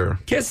kissing for sure.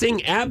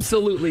 Kissing,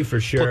 absolutely for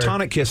sure.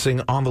 Platonic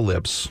kissing on the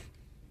lips.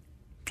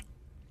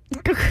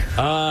 Okay,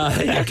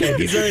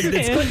 it's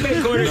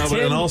clickbait corner. No, but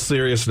in all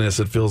seriousness,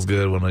 it feels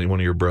good when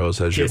one of your bros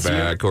has Kiss your you?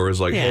 back, or is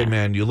like, "Hey,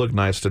 man, you look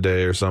nice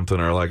today," or something,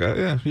 or like,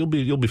 "Yeah, you'll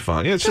be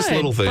fine." Yeah, it's just Good.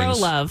 little things. Bro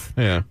love.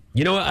 Yeah.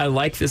 You know what? I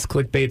like this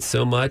clickbait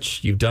so much.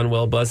 You've done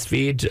well,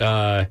 BuzzFeed.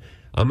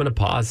 I'm going to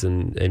pause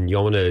and you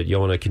want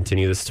to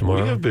continue this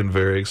tomorrow. We have been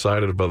very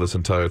excited about this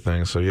entire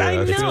thing. So yeah, I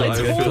know, feel it's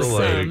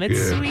wholesome. like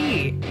It's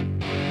sweet.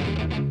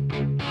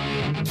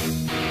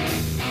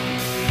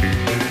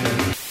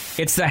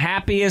 It's the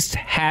happiest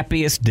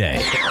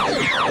day.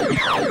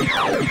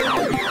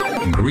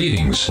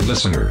 Greetings,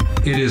 listener.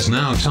 It is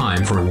now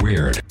time for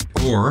Weird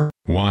or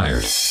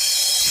Wired.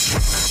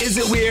 Is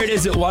it weird?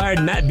 Is it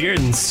wired? Matt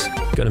Bearden's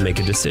going to make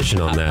a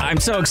decision on that. I'm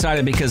so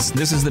excited because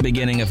this is the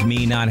beginning of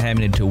me not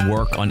having to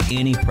work on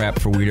any prep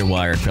for Weird or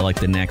Wired for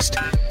the next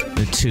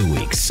 2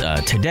 weeks.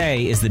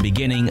 Today is the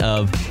beginning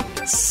of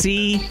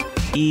CES.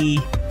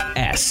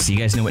 You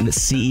guys know what the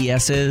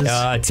CES is?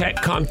 Tech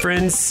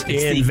conference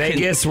in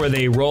Vegas where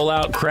they roll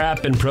out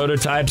crap and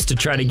prototypes to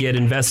try to get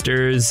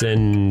investors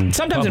and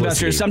sometimes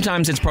investors,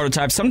 sometimes it's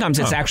prototypes, sometimes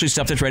it's actually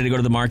stuff that's ready to go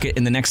to the market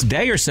in the next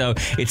day or so.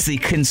 It's the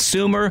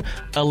Consumer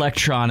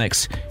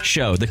Electronics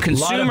Show. The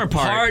consumer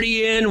part,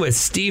 partying with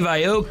Steve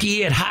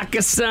Aoki at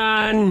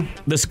Hakkasan.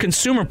 This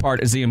consumer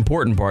part is the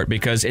important part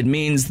because it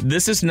means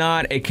this is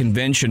not a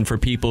convention for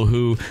people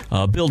who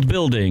build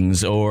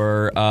buildings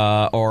or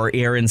are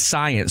in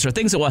science or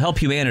things that will help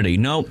humanity.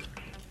 No.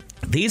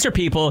 These are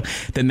people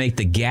that make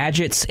the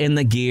gadgets and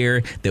the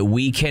gear that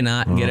we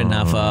cannot get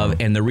enough of.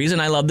 And the reason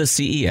I love the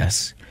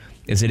CES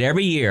is that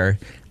every year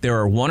there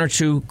are 1 or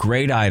 2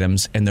 great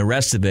items and the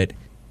rest of it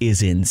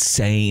is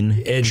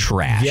insane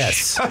trash.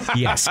 Yes.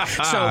 Yes.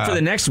 So for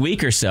the next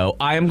week or so,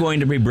 I am going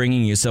to be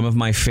bringing you some of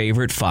my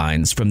favorite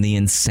finds from the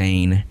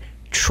insane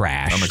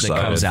trash that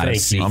comes out of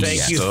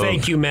CES.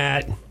 Thank you,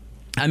 Matt.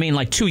 I mean,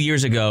 like 2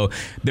 years ago,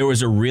 there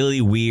was a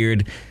really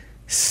weird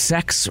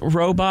sex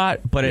robot,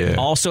 but it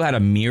also had a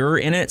mirror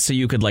in it, so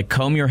you could like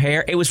comb your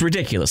hair. It was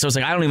ridiculous. I was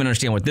like, I don't even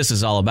understand what this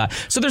is all about.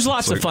 So there's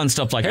lots of fun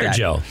stuff like hair that.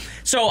 Gel.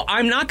 So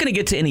I'm not going to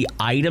get to any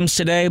items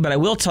today, but I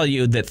will tell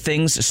you that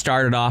things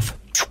started off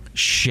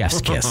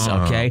chef's kiss,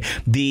 okay?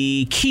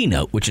 The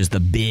keynote, which is the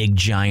big,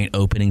 giant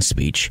opening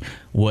speech,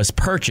 was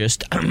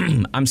purchased,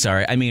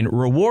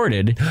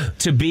 rewarded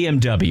to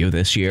BMW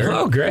this year.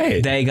 Oh,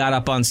 great. They got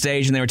up on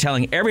stage and they were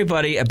telling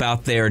everybody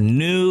about their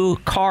new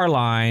car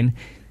line,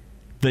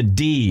 the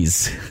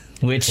D's,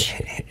 which,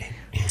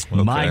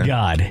 my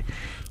God,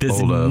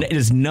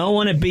 does no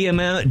one at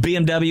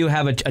BMW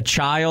have a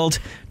child?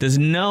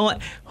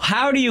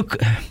 How do you...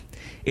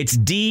 It's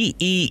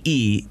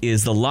D-E-E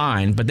is the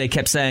line, but they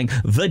kept saying,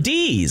 the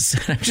D's.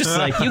 I'm just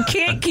like, you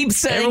can't keep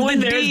saying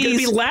everyone the there's D's. going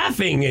to be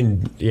laughing.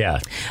 And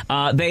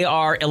they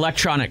are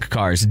electronic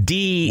cars.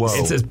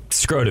 It's a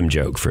scrotum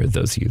joke for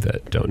those of you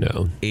that don't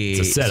know.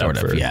 It's a setup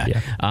sort of,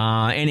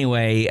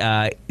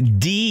 anyway,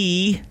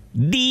 D,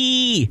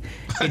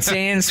 it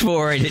stands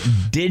for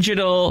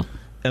Digital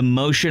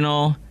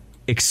Emotional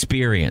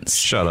Experience.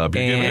 Shut up.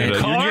 You're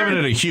giving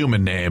it a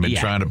human name and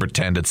trying to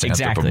pretend it's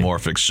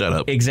anthropomorphic. Shut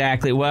up.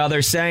 Exactly. Well,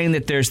 they're saying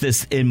that there's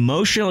this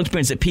emotional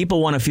experience that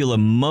people want to feel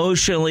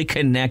emotionally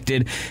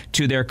connected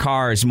to their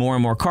cars. More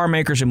and more car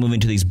makers are moving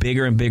to these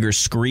bigger and bigger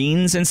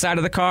screens inside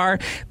of the car.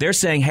 They're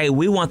saying, hey,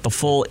 we want the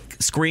full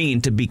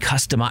screen to be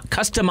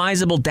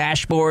customizable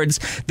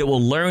dashboards that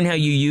will learn how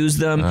you use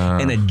them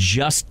and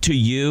adjust to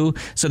you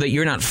so that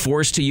you're not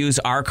forced to use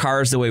our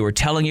cars the way we're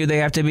telling you they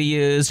have to be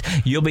used.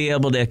 You'll be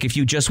able to, if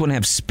you just want to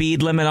have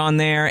speed limit on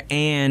there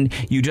and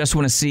you just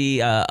want to see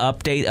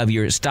update of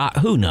your stock,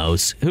 who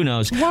knows?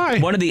 Why?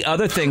 One of the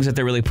other things that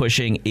they're really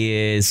pushing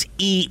is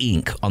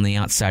e-ink on the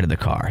outside of the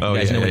car. You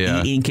guys know what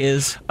e-ink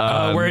is?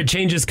 Where it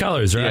changes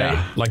colors, right?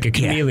 Yeah. Like a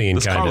chameleon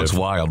this kind car of. looks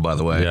wild, by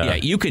the way. Yeah,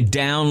 you could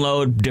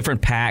download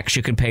different packs.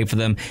 You can pay for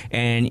them,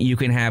 and you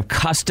can have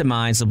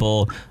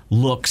customizable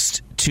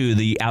looks to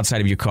the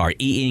outside of your car.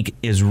 E-ink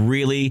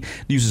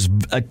uses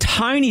a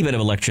tiny bit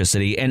of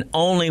electricity and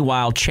only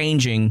while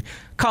changing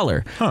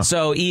color.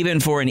 So even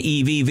for an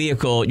EV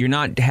vehicle, you're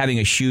not having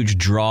a huge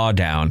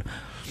drawdown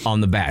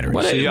on the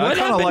battery. I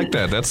kind of like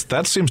that.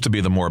 That seems to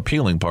be the more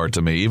appealing part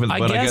to me.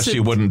 I guess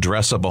you wouldn't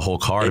dress up a whole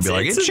car to be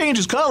like, it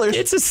changes colors.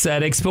 It's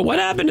aesthetics, but what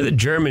happened to the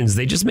Germans?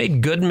 They just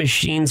made good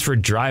machines for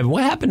driving.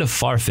 What happened to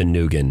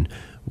Fahrvergnügen,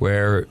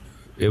 where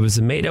it was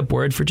a made-up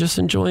word for just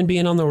enjoying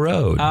being on the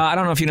road? I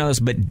don't know if you know this,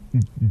 but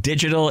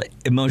digital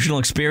emotional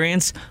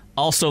experience,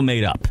 also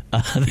made up.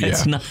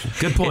 Not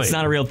good point. It's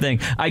not a real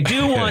thing. I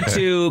do want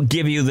to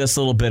give you this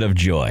little bit of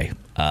joy.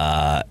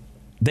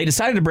 They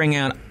decided to bring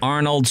out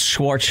Arnold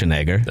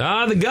Schwarzenegger.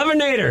 The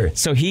Governator.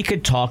 So he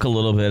could talk a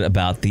little bit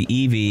about the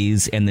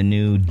EVs and the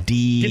new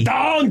D. Get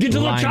down! Get to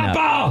the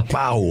chopper!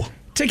 Wow.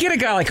 To get a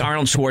guy like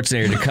Arnold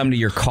Schwarzenegger to come to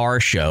your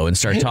car show and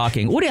start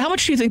talking, how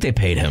much do you think they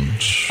paid him?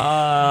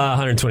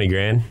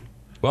 $120,000.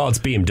 Well, it's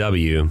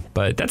BMW,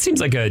 but that seems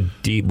like a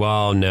deep.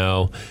 Well,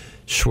 no.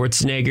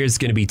 Schwarzenegger's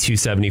going to be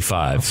 $275.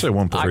 I'll say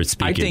 $1.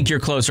 I think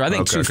you're closer. I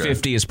think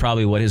 $250 is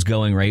probably what his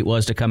going rate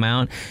was to come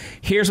out.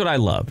 Here's what I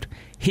loved.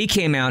 He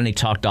came out and he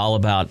talked all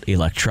about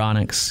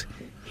electronics.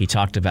 He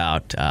talked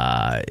about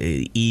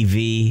EV,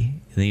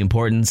 the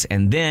importance,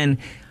 and then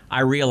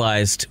I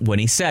realized when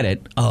he said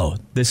it,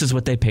 this is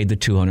what they paid the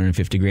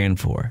 $250,000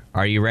 for.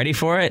 Are you ready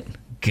for it?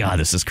 God,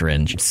 this is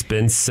cringe. It's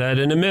been said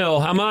in a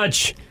mill. How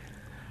much?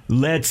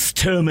 Let's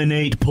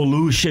terminate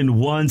pollution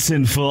once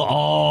and for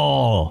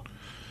all.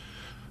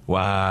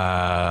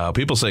 Wow.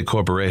 People say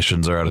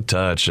corporations are out of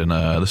touch, and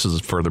this is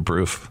further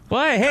proof.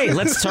 Well, hey,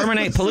 let's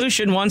terminate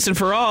pollution once and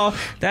for all.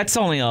 That's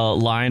only a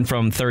line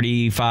from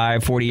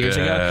 35, 40 years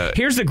ago.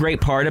 Here's the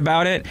great part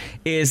about it,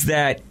 is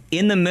that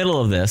in the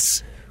middle of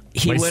this,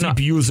 my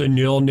CPU's a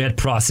neural net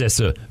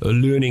processor, a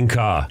learning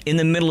car. In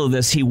the middle of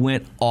this, he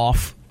went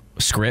off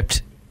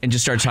script and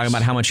just started talking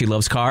about how much he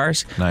loves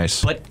cars.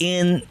 Nice. But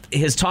in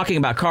his talking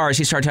about cars,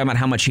 he started talking about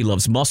how much he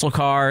loves muscle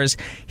cars,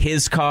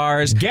 his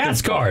cars.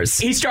 Gas cars.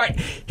 He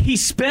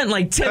spent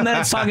like 10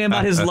 minutes talking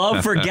about his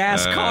love for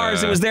gas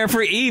cars. It was there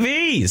for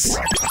EVs.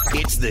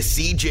 It's the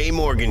CJ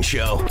Morgan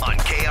Show on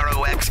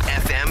KROX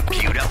FM,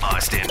 Buda,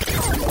 Austin.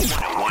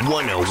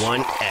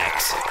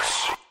 101X.